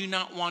so do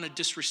not want to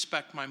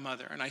disrespect my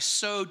mother, and I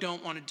so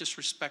don't want to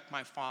disrespect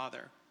my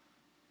father.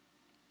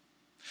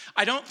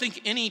 I don't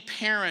think any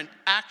parent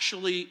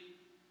actually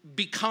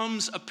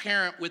becomes a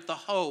parent with the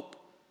hope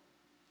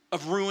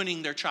of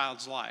ruining their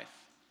child's life.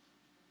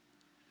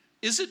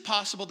 Is it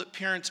possible that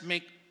parents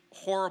make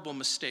horrible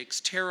mistakes,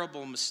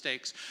 terrible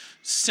mistakes,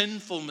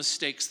 sinful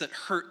mistakes that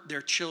hurt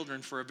their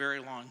children for a very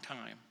long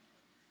time?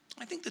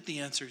 I think that the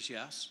answer is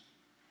yes.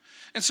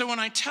 And so when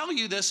I tell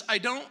you this, I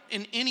don't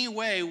in any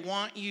way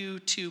want you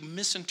to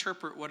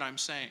misinterpret what I'm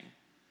saying.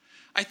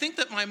 I think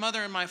that my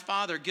mother and my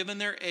father, given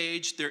their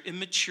age, their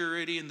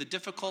immaturity, and the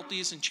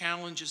difficulties and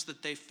challenges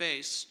that they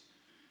face,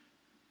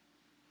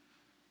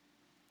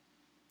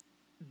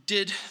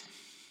 did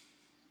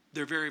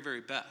their very,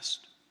 very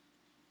best.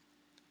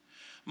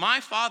 My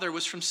father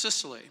was from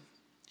Sicily.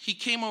 He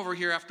came over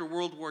here after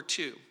World War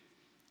II.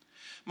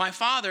 My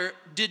father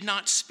did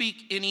not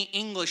speak any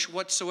English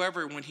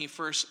whatsoever when he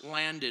first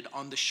landed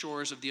on the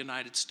shores of the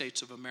United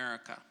States of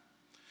America.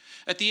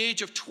 At the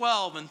age of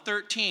 12 and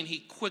 13, he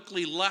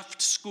quickly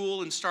left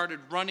school and started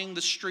running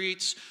the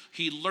streets.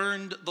 He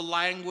learned the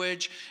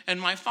language, and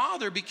my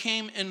father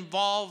became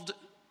involved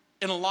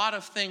in a lot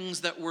of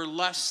things that were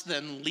less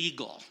than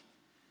legal.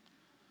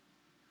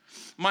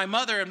 My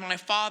mother and my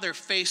father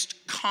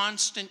faced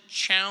constant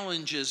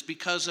challenges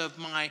because of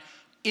my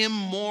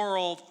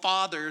immoral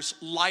father's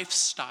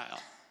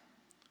lifestyle.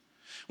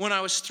 When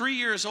I was 3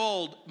 years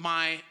old,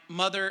 my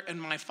mother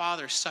and my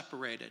father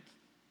separated.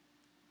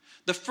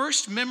 The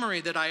first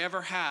memory that I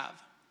ever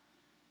have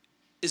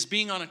is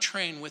being on a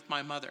train with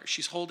my mother.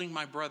 She's holding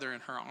my brother in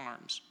her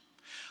arms.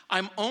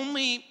 I'm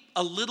only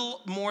a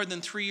little more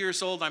than 3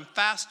 years old. I'm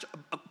fast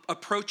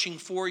approaching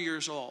 4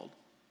 years old.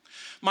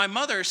 My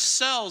mother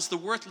sells the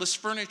worthless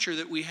furniture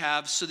that we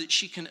have so that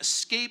she can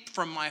escape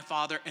from my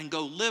father and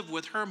go live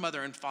with her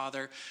mother and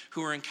father,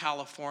 who are in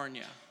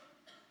California.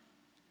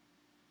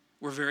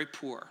 We're very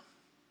poor,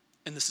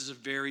 and this is a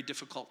very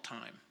difficult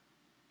time.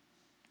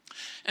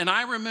 And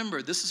I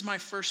remember, this is my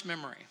first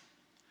memory,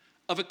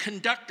 of a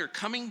conductor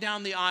coming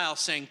down the aisle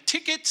saying,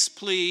 tickets,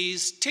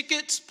 please,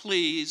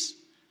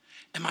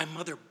 and my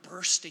mother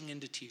bursting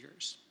into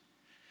tears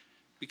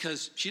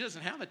because she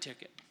doesn't have a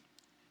ticket.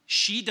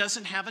 She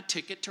doesn't have a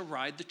ticket to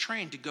ride the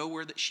train to go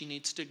where that she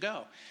needs to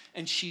go.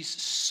 And she's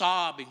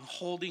sobbing,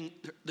 holding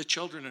the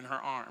children in her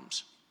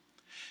arms.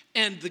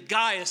 And the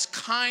guy is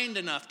kind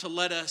enough to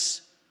let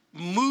us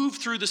move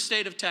through the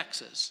state of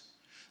Texas,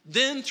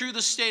 then through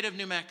the state of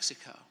New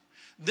Mexico,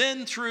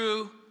 then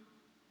through,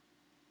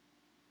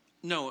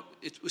 no,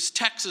 it was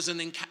Texas and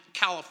then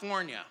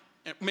California,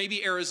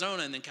 maybe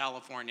Arizona and then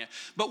California.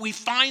 But we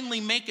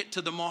finally make it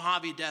to the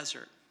Mojave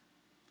Desert.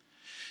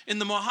 In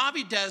the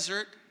Mojave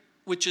Desert,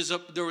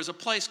 there was a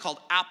place called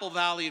Apple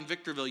Valley in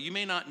Victorville. You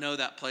may not know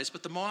that place,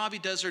 but the Mojave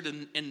Desert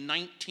in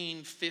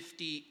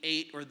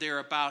 1958 or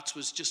thereabouts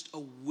was just a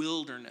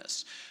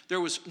wilderness.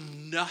 There was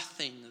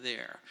nothing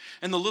there.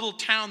 And the little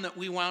town that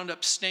we wound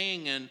up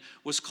staying in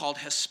was called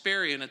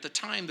Hesperia, and at the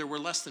time there were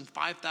less than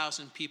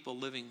 5,000 people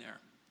living there.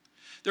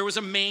 There was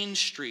a main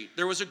street.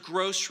 There was a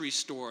grocery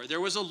store.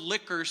 There was a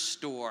liquor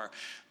store.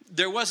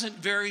 There wasn't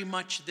very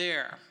much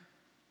there.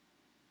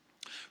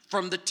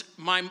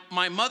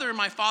 My mother and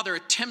my father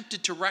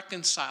attempted to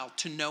reconcile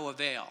to no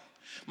avail.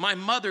 My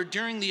mother,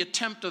 during the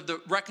attempt of the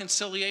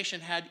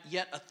reconciliation, had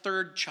yet a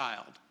third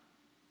child.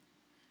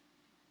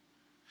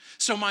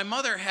 So my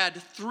mother had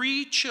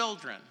 3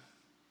 children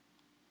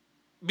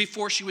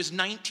before she was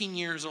 19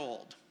 years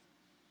old.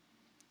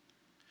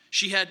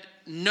 She had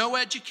no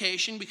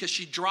education because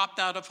she dropped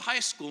out of high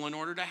school in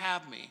order to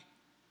have me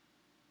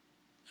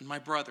and my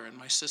brother and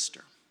my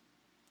sister.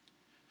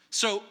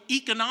 So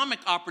economic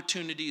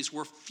opportunities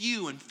were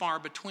few and far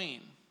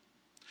between.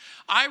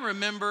 I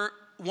remember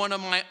one of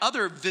my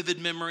other vivid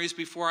memories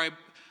before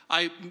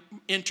I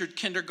entered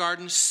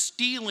kindergarten,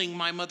 stealing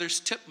my mother's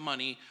tip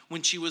money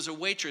when she was a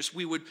waitress.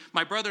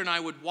 My brother and I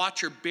would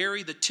watch her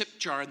bury the tip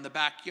jar in the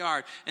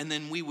backyard, and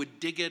then we would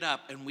dig it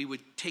up and we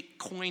would take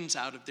coins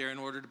out of there in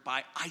order to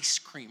buy ice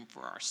cream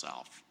for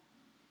ourselves.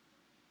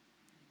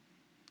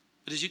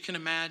 But as you can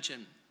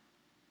imagine,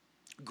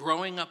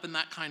 growing up in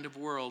that kind of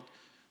world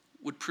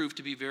would prove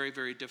to be very,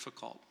 very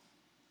difficult.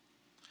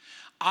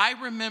 I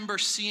remember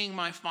seeing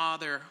my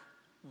father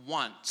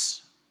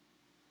once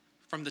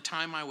from the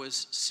time I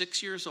was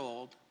 6 years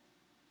old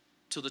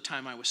till the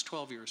time I was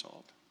 12 years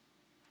old.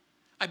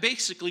 I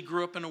basically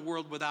grew up in a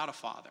world without a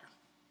father.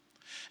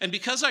 And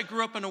because I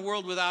grew up in a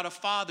world without a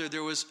father,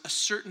 there was a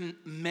certain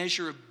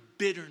measure of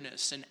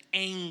bitterness and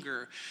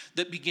anger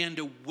that began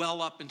to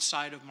well up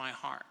inside of my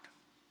heart.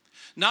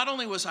 Not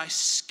only was I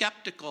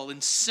skeptical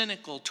and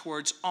cynical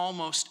towards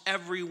almost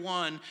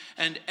everyone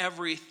and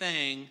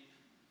everything,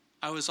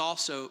 I was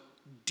also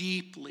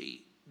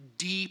deeply,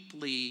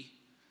 deeply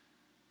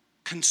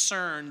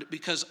concerned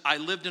because I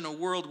lived in a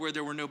world where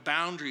there were no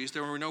boundaries,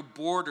 there were no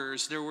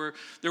borders, there were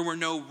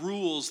no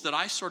rules, that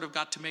I sort of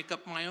got to make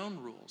up my own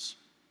rules.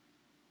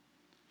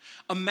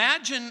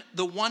 Imagine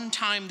the one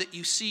time that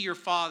you see your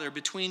father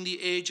between the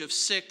age of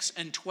 6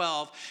 and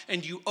 12,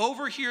 and you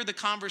overhear the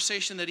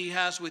conversation that he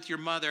has with your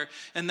mother,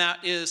 and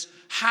that is,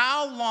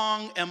 how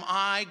long am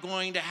I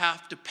going to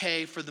have to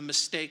pay for the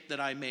mistake that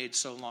I made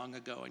so long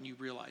ago? And you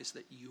realize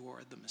that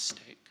you're the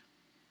mistake.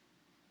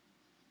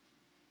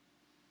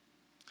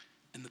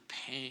 And the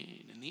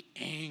pain and the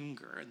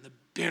anger and the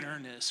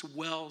bitterness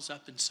wells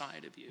up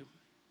inside of you.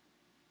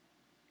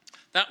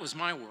 That was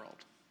my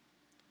world.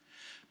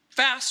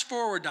 Fast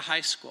forward to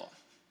high school.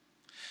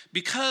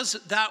 Because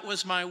that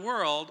was my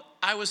world,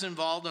 I was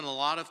involved in a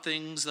lot of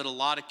things that a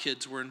lot of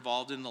kids were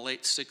involved in the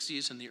late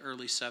 60s and the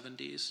early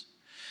 70s.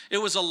 It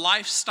was a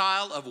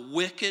lifestyle of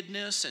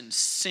wickedness and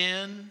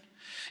sin.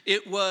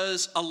 It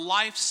was a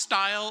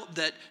lifestyle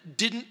that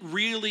didn't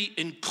really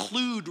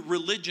include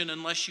religion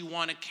unless you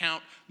want to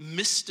count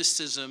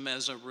mysticism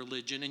as a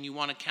religion and you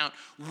want to count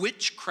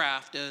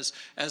witchcraft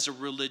as a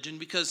religion.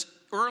 Because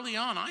early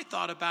on I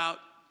thought about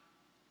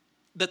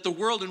that the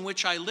world in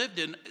which I lived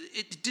in,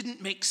 it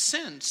didn't make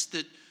sense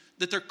that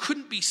there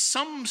couldn't be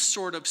some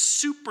sort of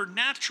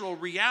supernatural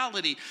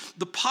reality,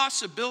 the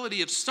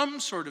possibility of some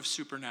sort of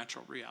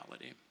supernatural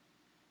reality.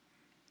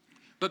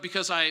 But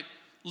because I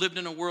lived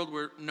in a world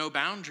where no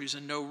boundaries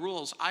and no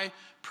rules, I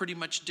pretty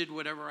much did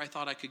whatever I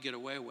thought I could get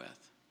away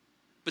with.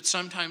 But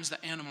sometimes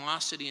the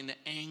animosity and the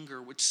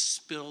anger would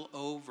spill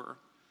over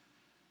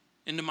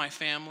into my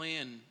family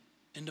and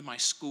into my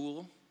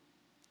school.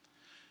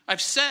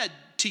 I've said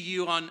to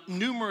you on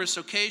numerous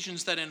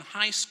occasions that in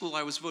high school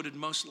I was voted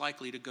most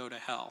likely to go to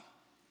hell.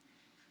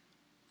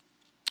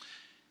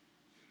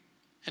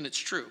 And it's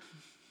true.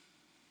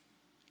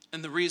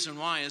 And the reason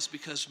why is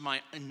because of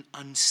my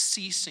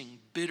unceasing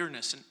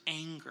bitterness and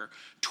anger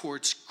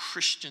towards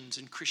Christians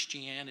and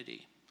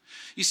Christianity.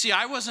 You see,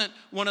 I wasn't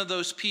one of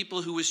those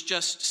people who was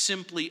just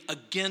simply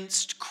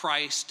against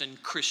Christ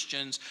and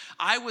Christians.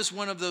 I was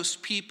one of those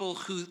people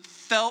who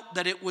felt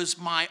that it was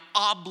my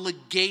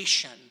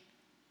obligation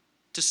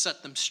to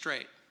set them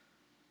straight.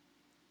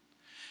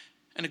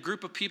 And a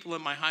group of people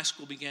in my high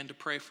school began to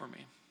pray for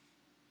me.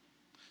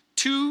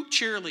 2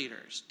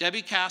 cheerleaders,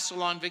 Debbie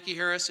Castellon, Vicki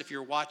Harris. If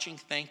you're watching,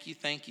 thank you.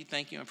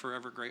 I'm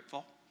forever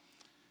grateful.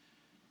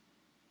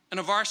 And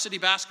a varsity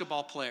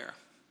basketball player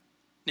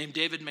named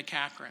David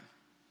McCachran.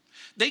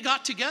 They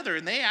got together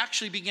and they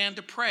actually began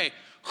to pray.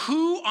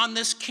 Who on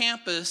this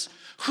campus,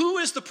 who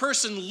is the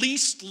person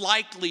least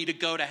likely to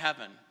go to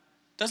heaven?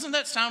 Doesn't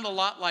that sound a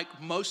lot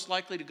like most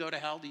likely to go to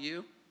hell to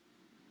you?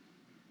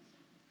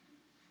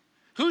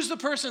 Who's the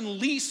person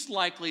least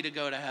likely to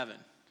go to heaven?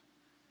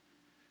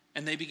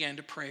 And they began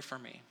to pray for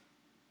me.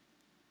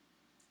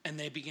 And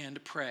they began to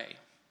pray.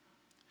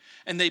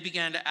 And they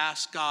began to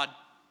ask God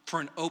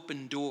for an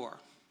open door.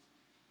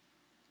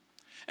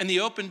 And the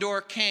open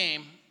door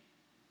came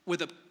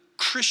with a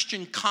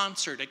Christian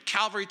concert at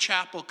Calvary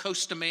Chapel,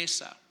 Costa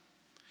Mesa.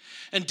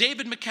 And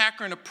David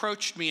McCachran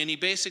approached me and he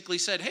basically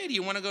said, hey, do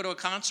you want to go to a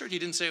concert? He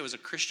didn't say it was a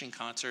Christian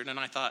concert. And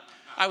I thought,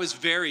 I was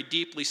very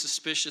deeply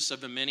suspicious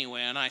of him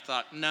anyway. And I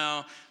thought,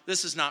 no,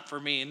 this is not for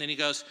me. And then he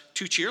goes,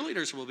 2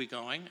 cheerleaders will be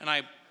going.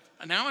 And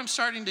now I'm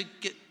starting to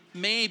get,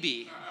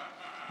 maybe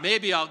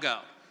I'll go.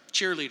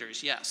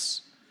 Cheerleaders,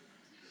 yes.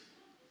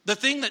 The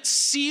thing that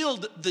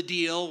sealed the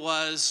deal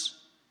was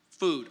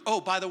food. Oh,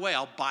 by the way,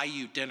 I'll buy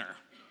you dinner.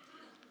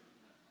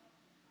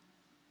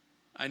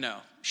 I know,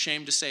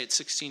 shame to say at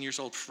 16 years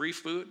old, free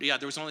food. Yeah,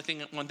 there was only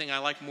one thing I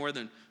liked more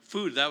than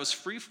food. That was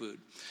free food.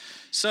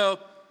 So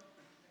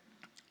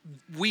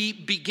we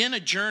begin a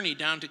journey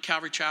down to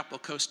Calvary Chapel,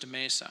 Costa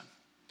Mesa.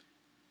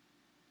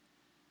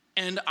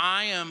 And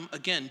I am,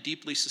 again,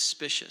 deeply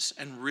suspicious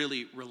and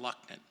really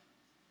reluctant.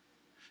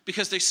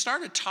 Because they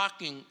started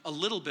talking a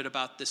little bit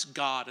about this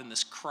God and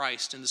this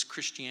Christ and this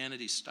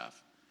Christianity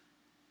stuff.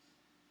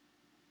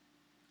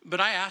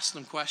 But I asked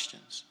them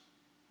questions.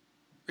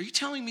 Are you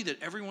telling me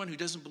that everyone who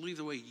doesn't believe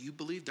the way you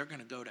believe, they're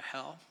going to go to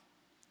hell?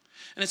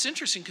 And it's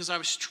interesting because I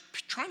was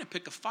trying to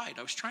pick a fight.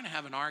 I was trying to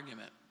have an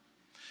argument.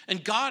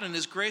 And God in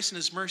his grace and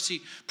his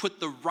mercy put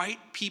the right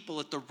people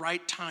at the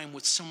right time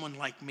with someone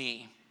like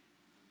me.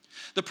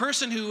 The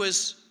person who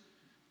was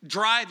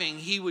driving,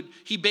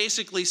 he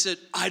basically said,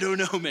 I don't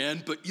know,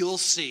 man, but you'll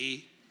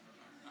see.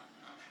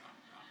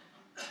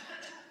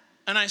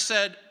 And I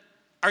said,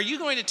 are you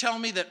going to tell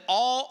me that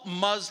all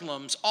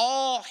Muslims,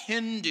 all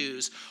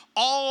Hindus,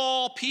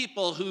 all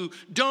people who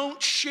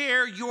don't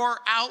share your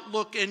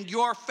outlook and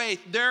your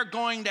faith, they're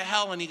going to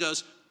hell? And he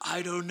goes,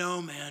 I don't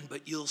know, man,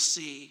 but you'll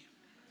see.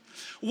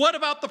 What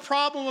about the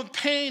problem of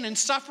pain and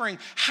suffering?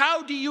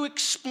 How do you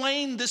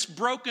explain this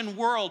broken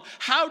world?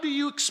 How do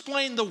you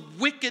explain the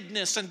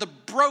wickedness and the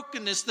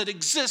brokenness that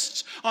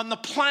exists on the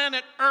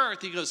planet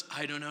Earth? He goes,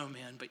 I don't know,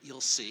 man, but you'll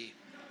see.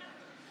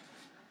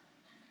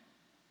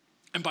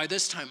 And by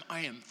this time,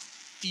 I am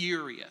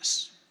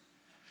furious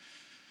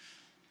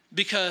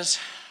because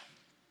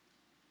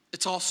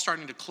it's all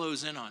starting to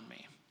close in on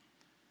me.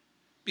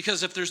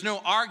 Because if there's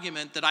no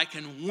argument that I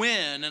can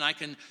win and I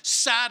can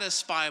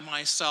satisfy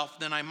myself,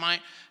 then I might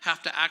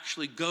have to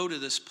actually go to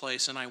this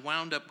place. And I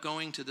wound up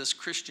going to this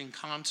Christian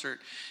concert,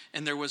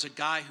 and there was a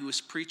guy who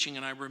was preaching,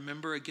 and I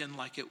remember again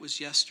like it was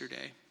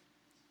yesterday.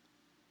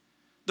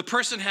 The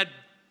person had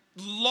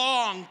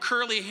long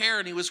curly hair,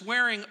 and he was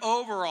wearing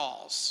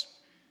overalls.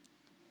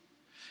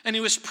 And he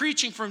was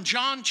preaching from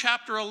John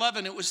chapter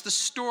 11. It was the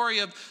story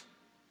of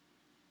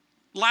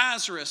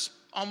Lazarus.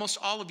 Almost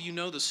all of you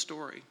know the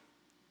story.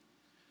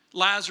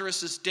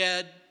 Lazarus is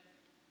dead.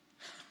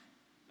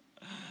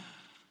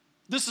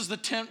 This is the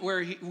tent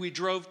where we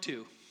drove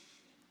to.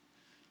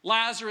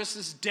 Lazarus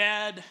is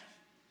dead.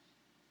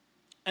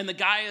 And the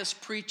guy is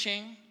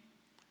preaching.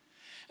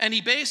 And he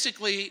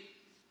basically,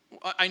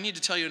 I need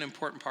to tell you an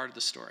important part of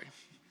the story.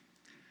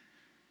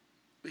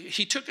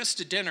 He took us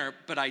to dinner,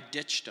 but I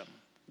ditched him.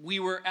 We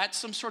were at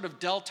some sort of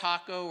Del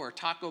Taco or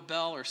Taco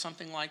Bell or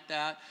something like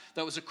that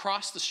was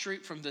across the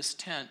street from this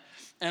tent.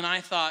 And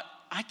I thought,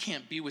 I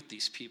can't be with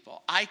these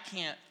people.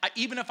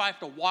 Even if I have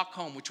to walk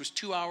home, which was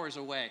 2 hours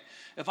away.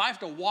 If I have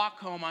to walk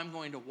home, I'm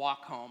going to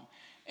walk home.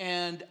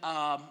 And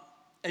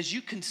as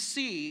you can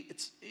see,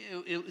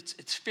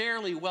 it's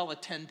fairly well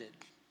attended.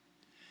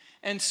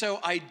 And so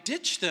I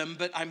ditched them,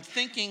 but I'm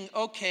thinking,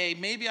 okay,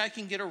 maybe I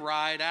can get a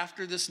ride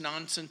after this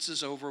nonsense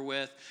is over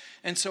with.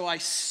 And so I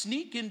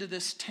sneak into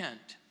this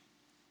tent.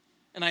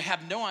 And I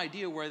have no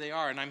idea where they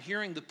are. And I'm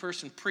hearing the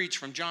person preach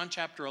from John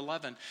chapter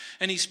 11.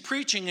 And he's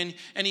preaching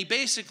and he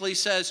basically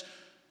says,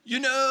 you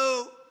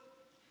know,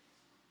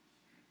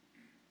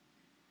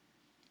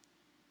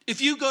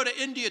 if you go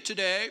to India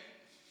today,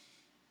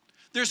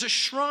 there's a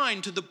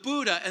shrine to the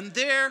Buddha. And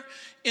there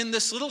in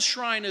this little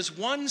shrine is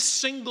one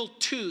single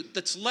tooth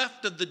that's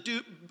left of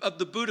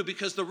the Buddha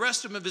because the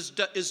rest of him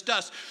is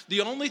dust.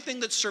 The only thing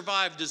that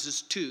survived is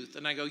his tooth.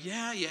 And I go,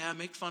 yeah,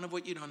 make fun of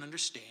what you don't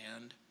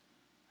understand.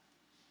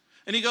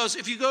 And he goes,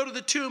 if you go to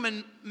the tomb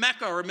in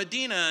Mecca or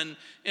Medina and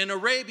in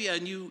Arabia,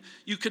 and you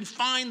can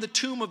find the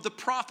tomb of the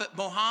prophet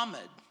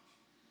Muhammad.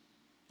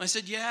 I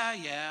said,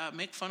 yeah,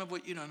 make fun of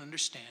what you don't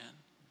understand.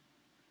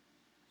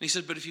 And he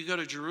said, but if you go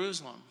to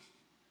Jerusalem,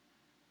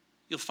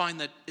 you'll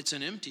find that it's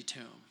an empty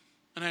tomb.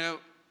 And I go,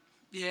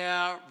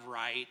 yeah,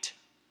 right.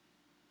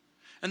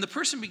 And the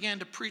person began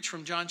to preach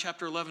from John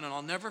chapter 11, and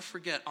I'll never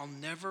forget,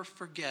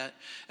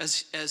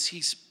 as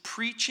he's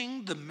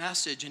preaching the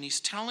message and he's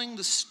telling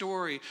the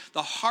story,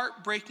 the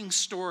heartbreaking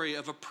story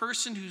of a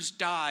person who's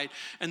died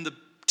and the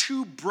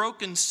two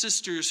broken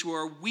sisters who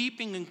are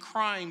weeping and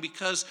crying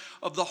because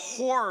of the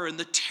horror and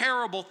the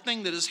terrible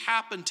thing that has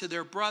happened to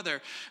their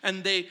brother.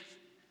 And they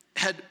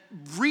had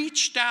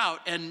reached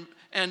out and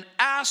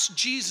asked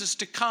Jesus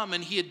to come,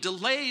 and he had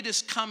delayed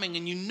his coming.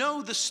 And you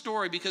know the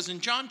story, because in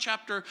John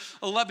chapter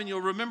 11,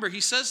 you'll remember, he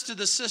says to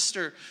the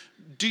sister,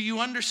 "Do you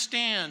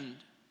understand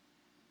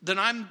that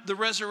I'm the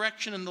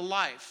resurrection and the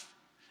life?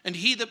 And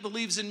he that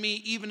believes in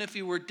me, even if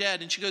he were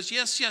dead." And she goes,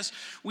 yes,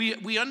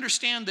 we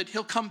understand that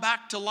he'll come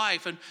back to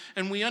life.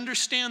 And we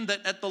understand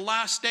that at the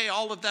last day,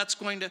 all of that's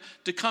going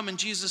to come. And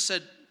Jesus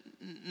said,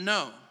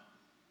 no.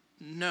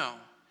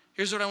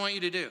 Here's what I want you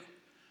to do.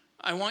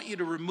 I want you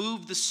to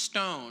remove the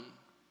stone.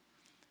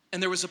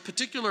 And there was a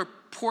particular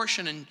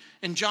portion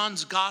in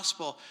John's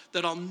gospel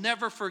that I'll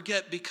never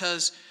forget,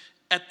 because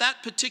at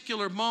that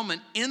particular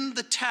moment in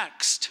the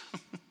text,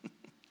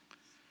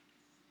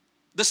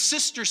 the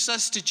sister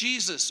says to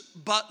Jesus,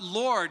 "But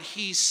Lord,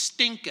 he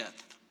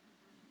stinketh,"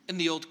 in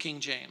the old King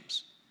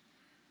James.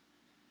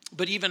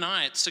 But even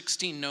I at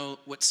 16 know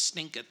what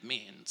stinketh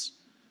means.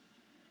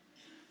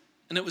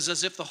 And it was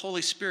as if the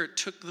Holy Spirit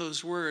took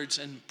those words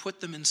and put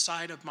them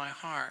inside of my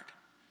heart.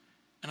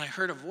 And I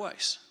heard a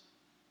voice.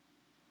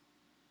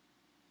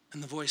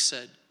 And the voice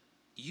said,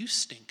 "You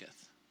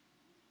stinketh."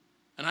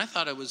 And I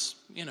thought it was,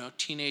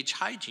 teenage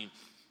hygiene.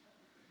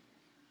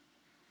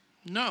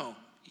 No,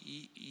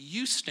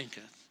 you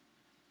stinketh.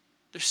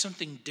 There's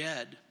something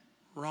dead,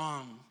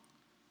 wrong,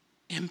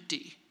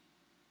 empty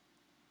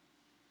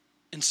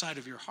inside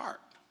of your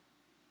heart.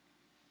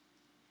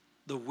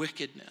 The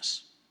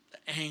wickedness,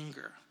 the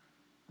anger,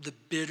 the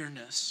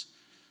bitterness,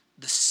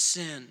 the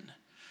sin,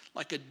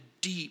 like a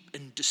deep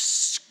and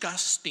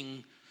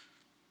disgusting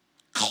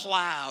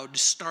cloud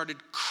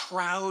started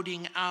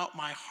crowding out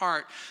my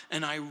heart,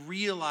 and I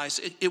realized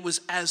it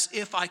was as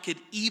if I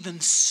could even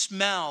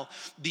smell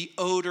the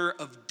odor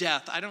of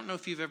death. I don't know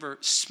if you've ever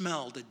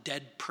smelled a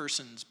dead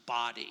person's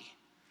body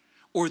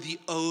or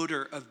the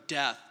odor of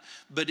death,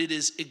 but it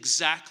is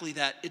exactly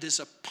that. It is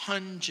a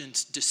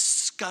pungent,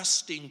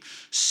 disgusting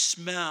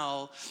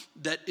smell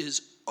that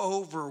is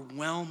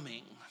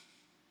overwhelming.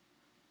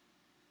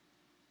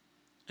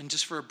 And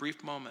just for a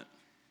brief moment,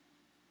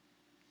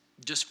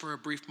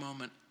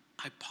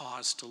 I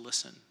paused to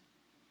listen.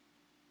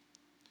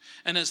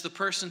 And as the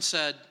person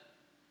said,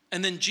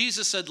 and then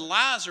Jesus said,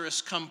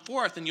 "Lazarus, come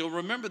forth." And you'll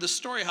remember the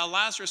story, how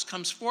Lazarus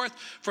comes forth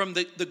from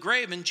the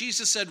grave, and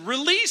Jesus said,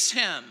 "Release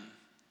him."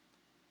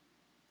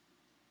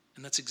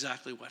 And that's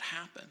exactly what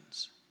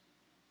happens.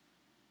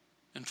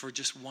 And for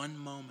just one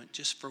moment,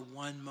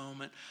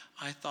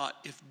 I thought,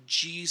 if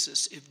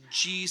Jesus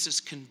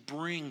can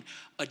bring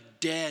a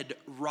dead,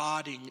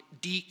 rotting,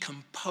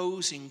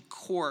 decomposing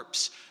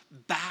corpse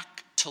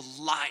back to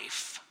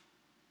life,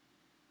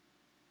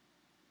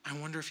 I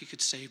wonder if he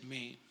could save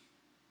me.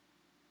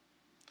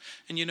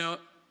 And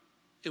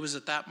it was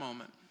at that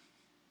moment.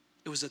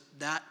 It was at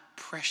that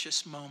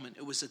precious moment.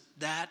 It was at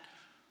that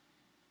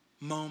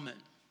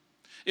moment.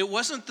 It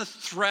wasn't the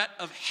threat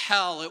of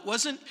hell. It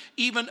wasn't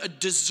even a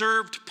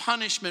deserved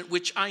punishment,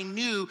 which I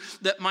knew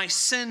that my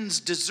sins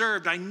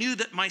deserved. I knew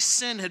that my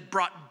sin had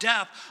brought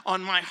death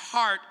on my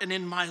heart and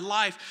in my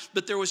life.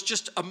 But there was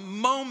just a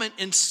moment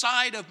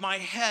inside of my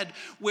head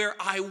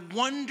where I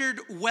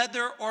wondered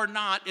whether or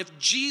not, if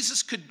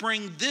Jesus could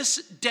bring this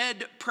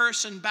dead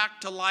person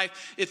back to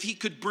life, if he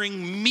could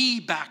bring me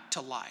back to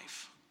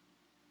life.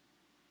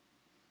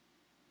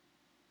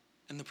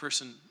 And the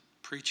person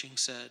preaching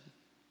said,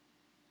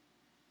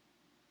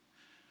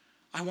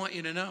 "I want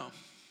you to know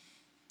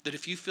that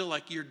if you feel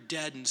like you're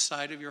dead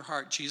inside of your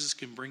heart, Jesus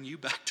can bring you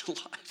back to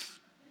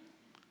life."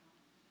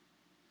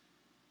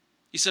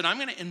 He said, "I'm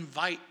going to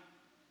invite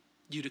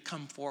you to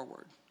come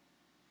forward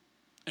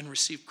and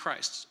receive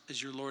Christ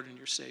as your Lord and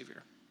your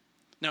Savior."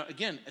 Now,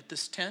 again, at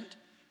this tent,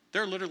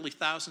 there are literally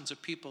thousands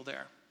of people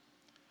there.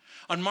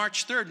 On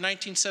March 3rd,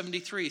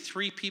 1973,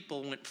 3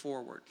 people went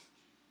forward.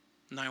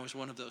 And I was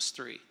one of those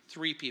 3.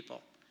 3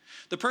 people.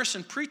 The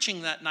person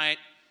preaching that night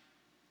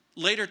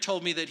later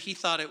told me that he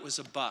thought it was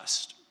a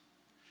bust.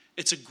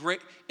 It's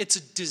a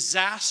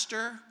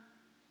disaster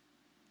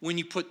when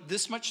you put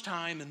this much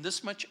time and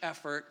this much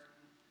effort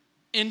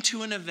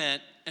into an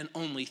event and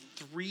only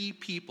 3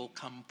 people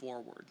come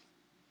forward.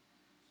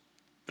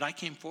 But I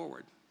came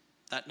forward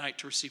that night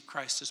to receive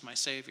Christ as my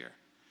Savior.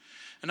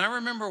 And I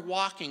remember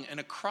walking, and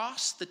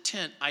across the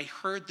tent, I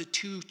heard the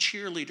 2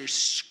 cheerleaders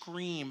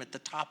scream at the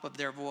top of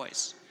their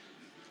voice.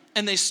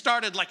 And they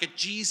started like a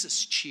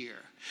Jesus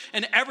cheer.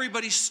 And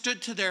everybody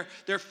stood to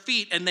their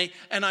feet, and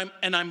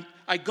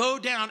I go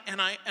down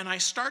and I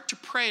start to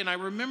pray, and I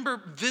remember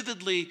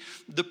vividly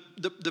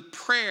the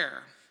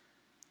prayer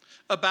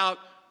about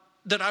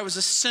that I was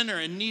a sinner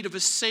in need of a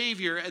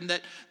Savior, and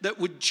that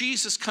would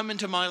Jesus come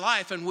into my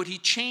life, and would he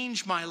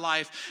change my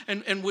life,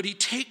 and would he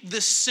take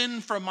this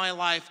sin from my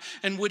life,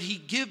 and would he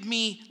give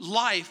me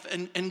life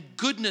and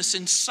goodness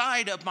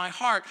inside of my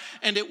heart.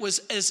 And it was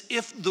as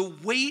if the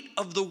weight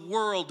of the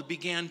world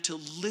began to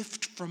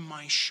lift from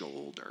my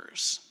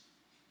shoulders.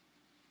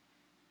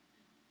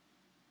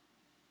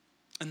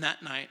 And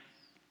that night,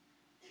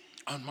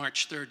 on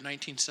March 3rd,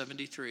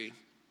 1973,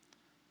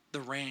 the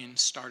rain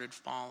started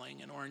falling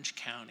in Orange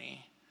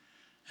County,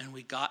 and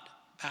we got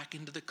back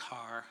into the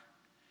car,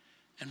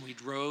 and we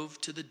drove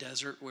to the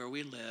desert where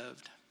we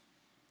lived.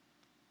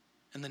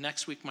 And the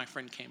next week, my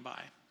friend came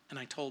by, and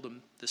I told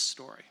him this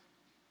story.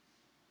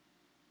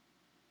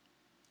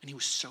 And he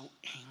was so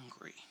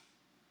angry.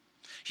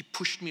 He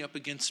pushed me up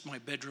against my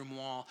bedroom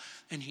wall,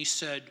 and he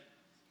said,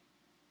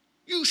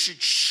 "You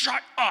should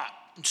shut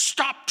up and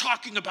stop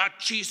talking about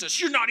Jesus.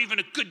 You're not even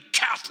a good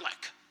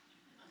Catholic."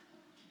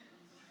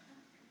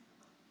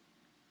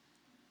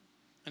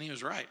 And he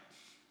was right.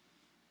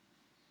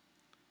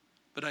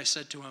 But I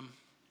said to him,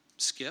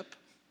 "Skip,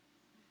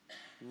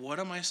 what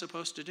am I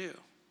supposed to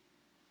do?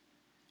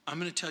 I'm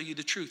going to tell you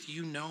the truth.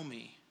 You know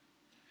me.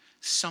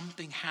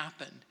 Something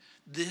happened.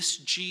 This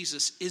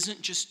Jesus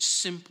isn't just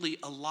simply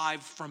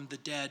alive from the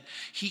dead.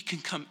 He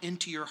can come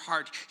into your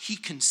heart. He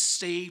can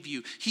save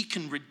you. He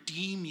can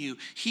redeem you.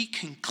 He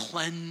can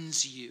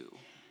cleanse you."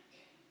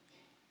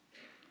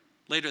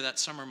 Later that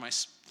summer, my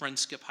friend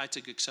Skip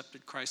Heitzig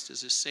accepted Christ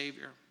as his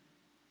Savior.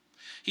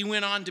 He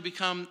went on to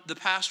become the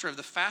pastor of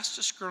the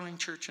fastest growing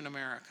church in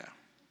America.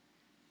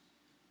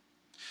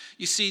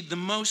 You see, the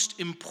most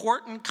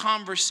important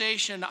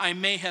conversation I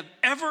may have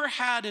ever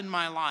had in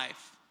my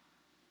life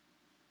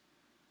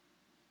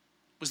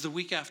was the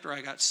week after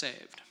I got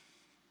saved,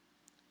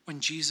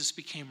 when Jesus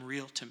became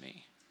real to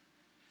me.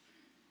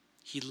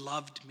 He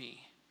loved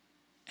me,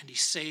 and he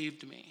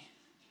saved me,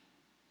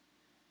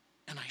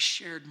 and I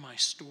shared my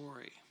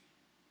story.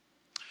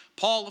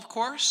 Paul, of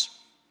course,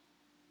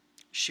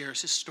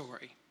 shares his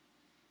story,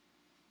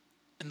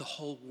 and the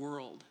whole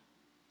world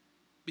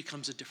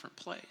becomes a different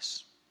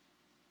place.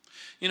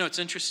 You know, it's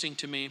interesting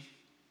to me.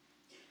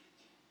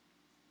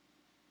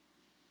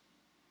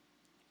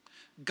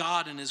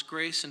 God in his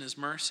grace and his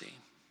mercy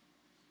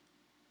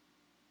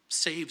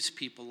saves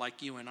people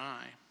like you and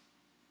I.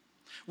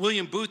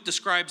 William Booth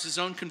describes his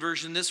own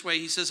conversion this way.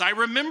 He says, "I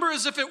remember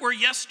as if it were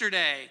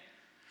yesterday,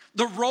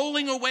 the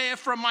rolling away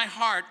from my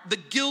heart, the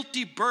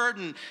guilty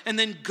burden, and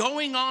then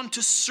going on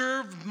to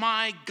serve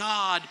my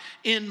God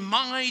in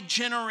my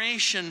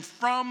generation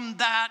from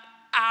that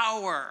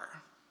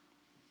hour."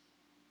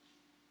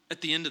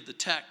 At the end of the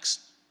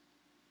text,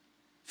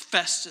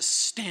 Festus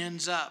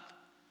stands up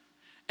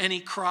and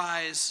he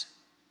cries,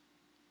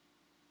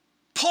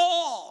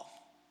 "Paul,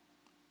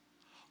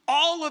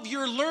 all of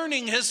your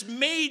learning has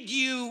made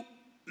you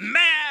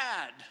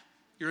mad.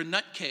 You're a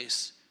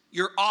nutcase.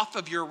 You're off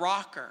of your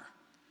rocker.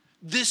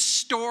 This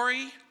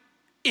story,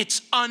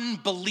 it's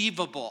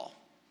unbelievable."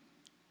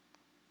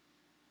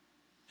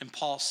 And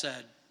Paul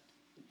said,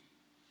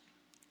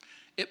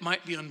 "It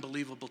might be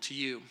unbelievable to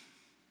you,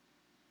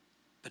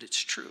 but it's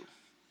true.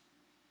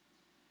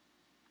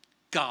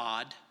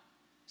 God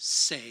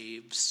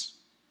saves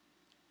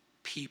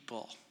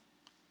people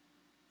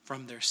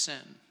from their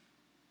sin."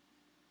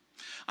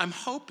 I'm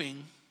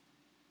hoping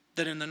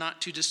that in the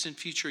not too distant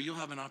future, you'll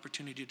have an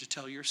opportunity to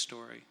tell your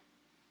story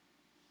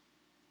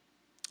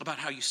about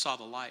how you saw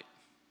the light,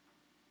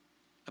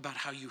 about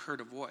how you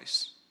heard a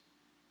voice,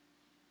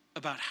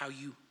 about how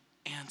you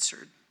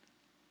answered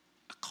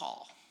a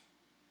call.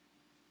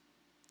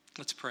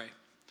 Let's pray.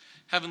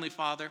 Heavenly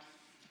Father,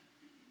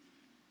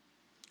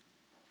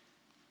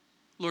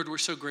 Lord, we're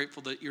so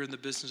grateful that you're in the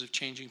business of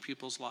changing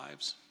people's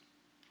lives.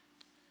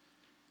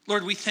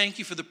 Lord, we thank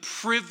you for the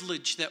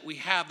privilege that we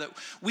have, that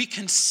we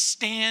can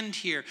stand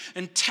here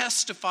and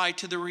testify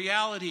to the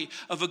reality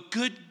of a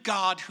good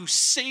God who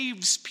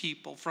saves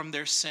people from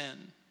their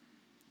sin.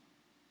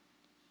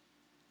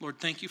 Lord,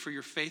 thank you for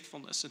your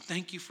faithfulness, and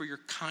thank you for your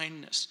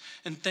kindness,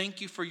 and thank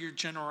you for your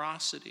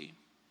generosity.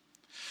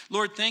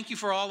 Lord, thank you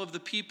for all of the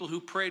people who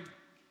prayed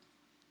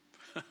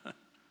that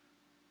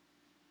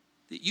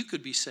you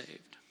could be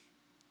saved,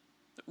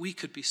 that we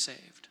could be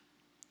saved.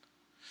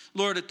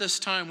 Lord, at this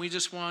time, we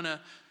just want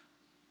to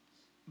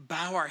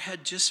bow our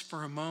head just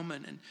for a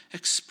moment and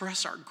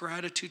express our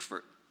gratitude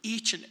for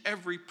each and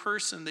every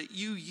person that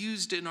you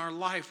used in our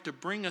life to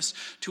bring us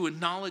to a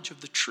knowledge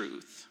of the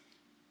truth.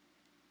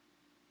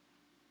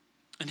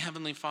 And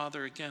Heavenly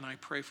Father, again, I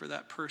pray for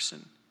that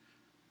person,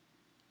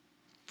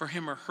 for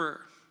him or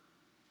her,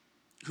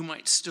 who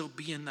might still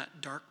be in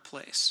that dark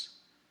place,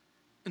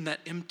 in that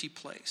empty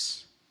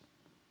place,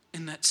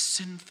 in that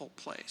sinful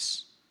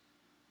place.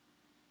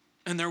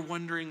 And they're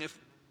wondering if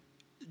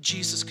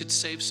Jesus could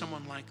save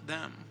someone like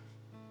them.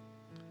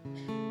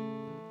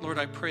 Lord,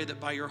 I pray that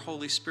by your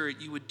Holy Spirit,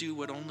 you would do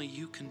what only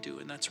you can do,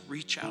 and that's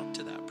reach out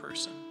to that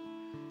person.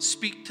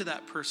 Speak to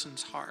that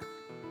person's heart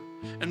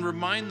and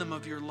remind them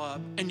of your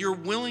love and your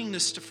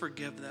willingness to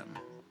forgive them.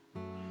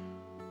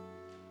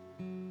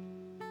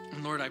 And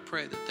And Lord, I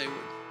pray that they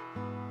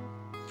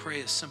would pray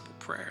a simple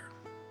prayer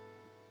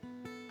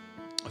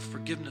of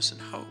forgiveness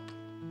and hope.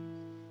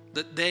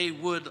 That they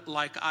would,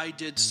 like I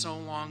did so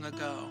long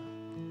ago,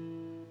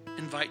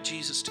 invite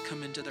Jesus to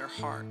come into their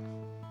heart.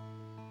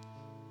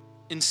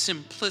 In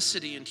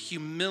simplicity and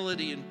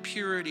humility and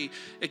purity,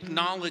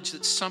 acknowledge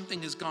that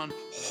something has gone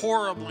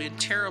horribly and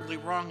terribly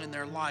wrong in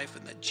their life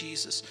and that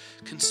Jesus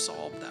can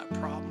solve that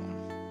problem.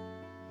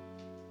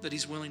 That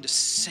he's willing to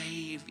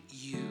save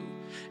you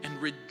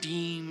and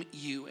redeem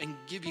you and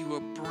give you a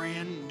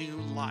brand new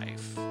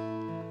life.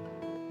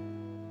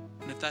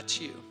 And if that's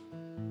you,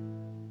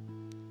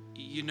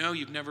 you know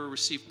you've never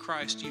received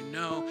Christ. You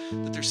know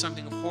that there's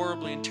something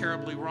horribly and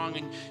terribly wrong,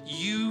 and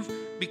you've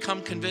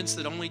become convinced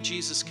that only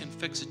Jesus can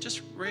fix it.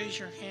 Just raise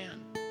your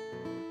hand.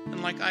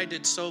 And like I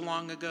did so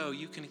long ago,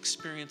 you can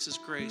experience his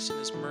grace and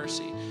his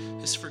mercy,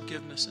 his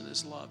forgiveness and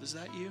his love. Is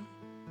that you?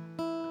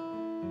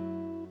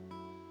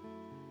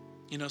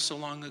 You know, so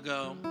long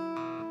ago,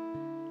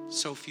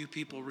 so few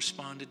people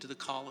responded to the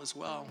call as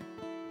well.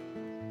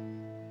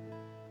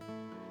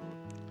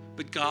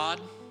 But God,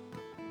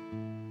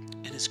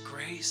 and his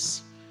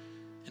grace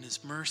and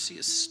his mercy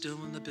is still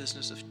in the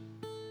business of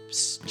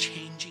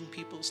changing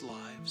people's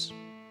lives.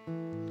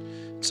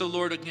 So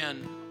Lord,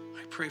 again,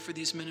 I pray for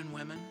these men and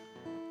women.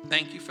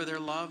 Thank you for their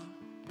love.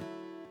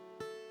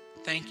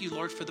 Thank you,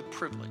 Lord, for the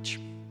privilege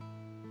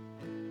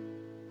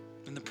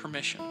and the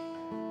permission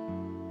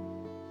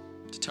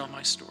to tell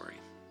my story.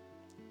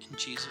 In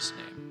Jesus'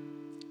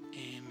 name,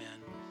 amen.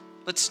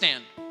 Let's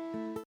stand.